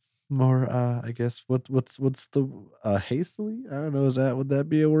 I guess what's the hastily? I don't know, would that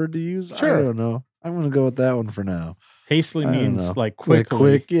be a word to use? Sure. I don't know. I'm gonna go with that one for now. Hastily means like quickly.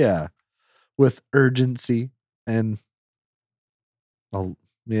 Quick, yeah. With urgency and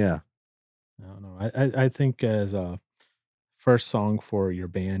yeah. I don't know. I think as a first song for your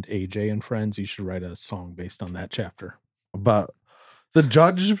band AJ and Friends, you should write a song based on that chapter. About the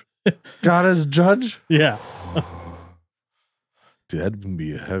judge? God as judge? Yeah. Dude, that'd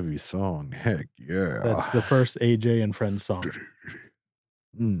be a heavy song. Heck yeah. That's the first AJ and Friends song.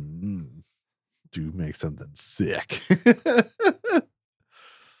 Dude, make something sick.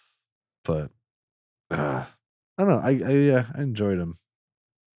 But I don't know. I enjoyed them.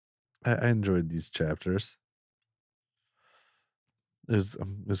 I enjoyed these chapters. It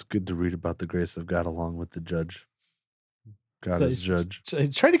was good to read about the grace of God along with the judge. God is judge.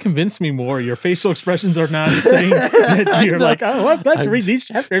 Try to convince me more. Your facial expressions are not saying that you're like, oh, well, it's glad to read these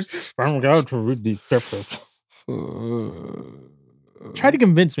chapters. I'm glad to read these chapters. Try to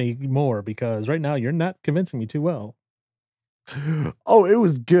convince me more because right now you're not convincing me too well. Oh, it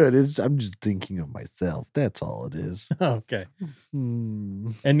was good. I'm just thinking of myself. That's all it is. Okay.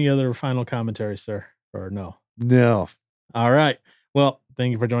 Any other final commentary, sir? Or no? No. All right. Well,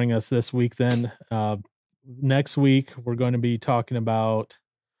 thank you for joining us this week then. Next week, we're going to be talking about,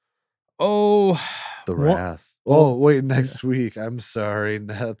 the wrath. Oh, wait, next week. I'm sorry.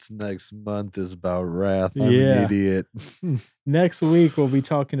 That's next month is about wrath. I'm an idiot. Next week, we'll be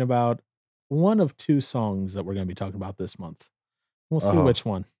talking about one of 2 songs that we're going to be talking about this month. We'll see which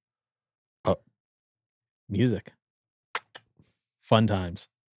one. Music. Fun times.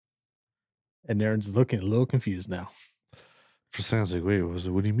 And Aaron's looking a little confused now. For sounds like, wait,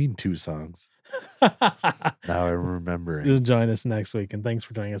 what do you mean 2 songs? Now I'm remembering. You'll join us next week, and thanks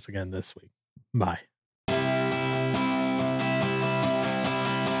for joining us again this week. Bye.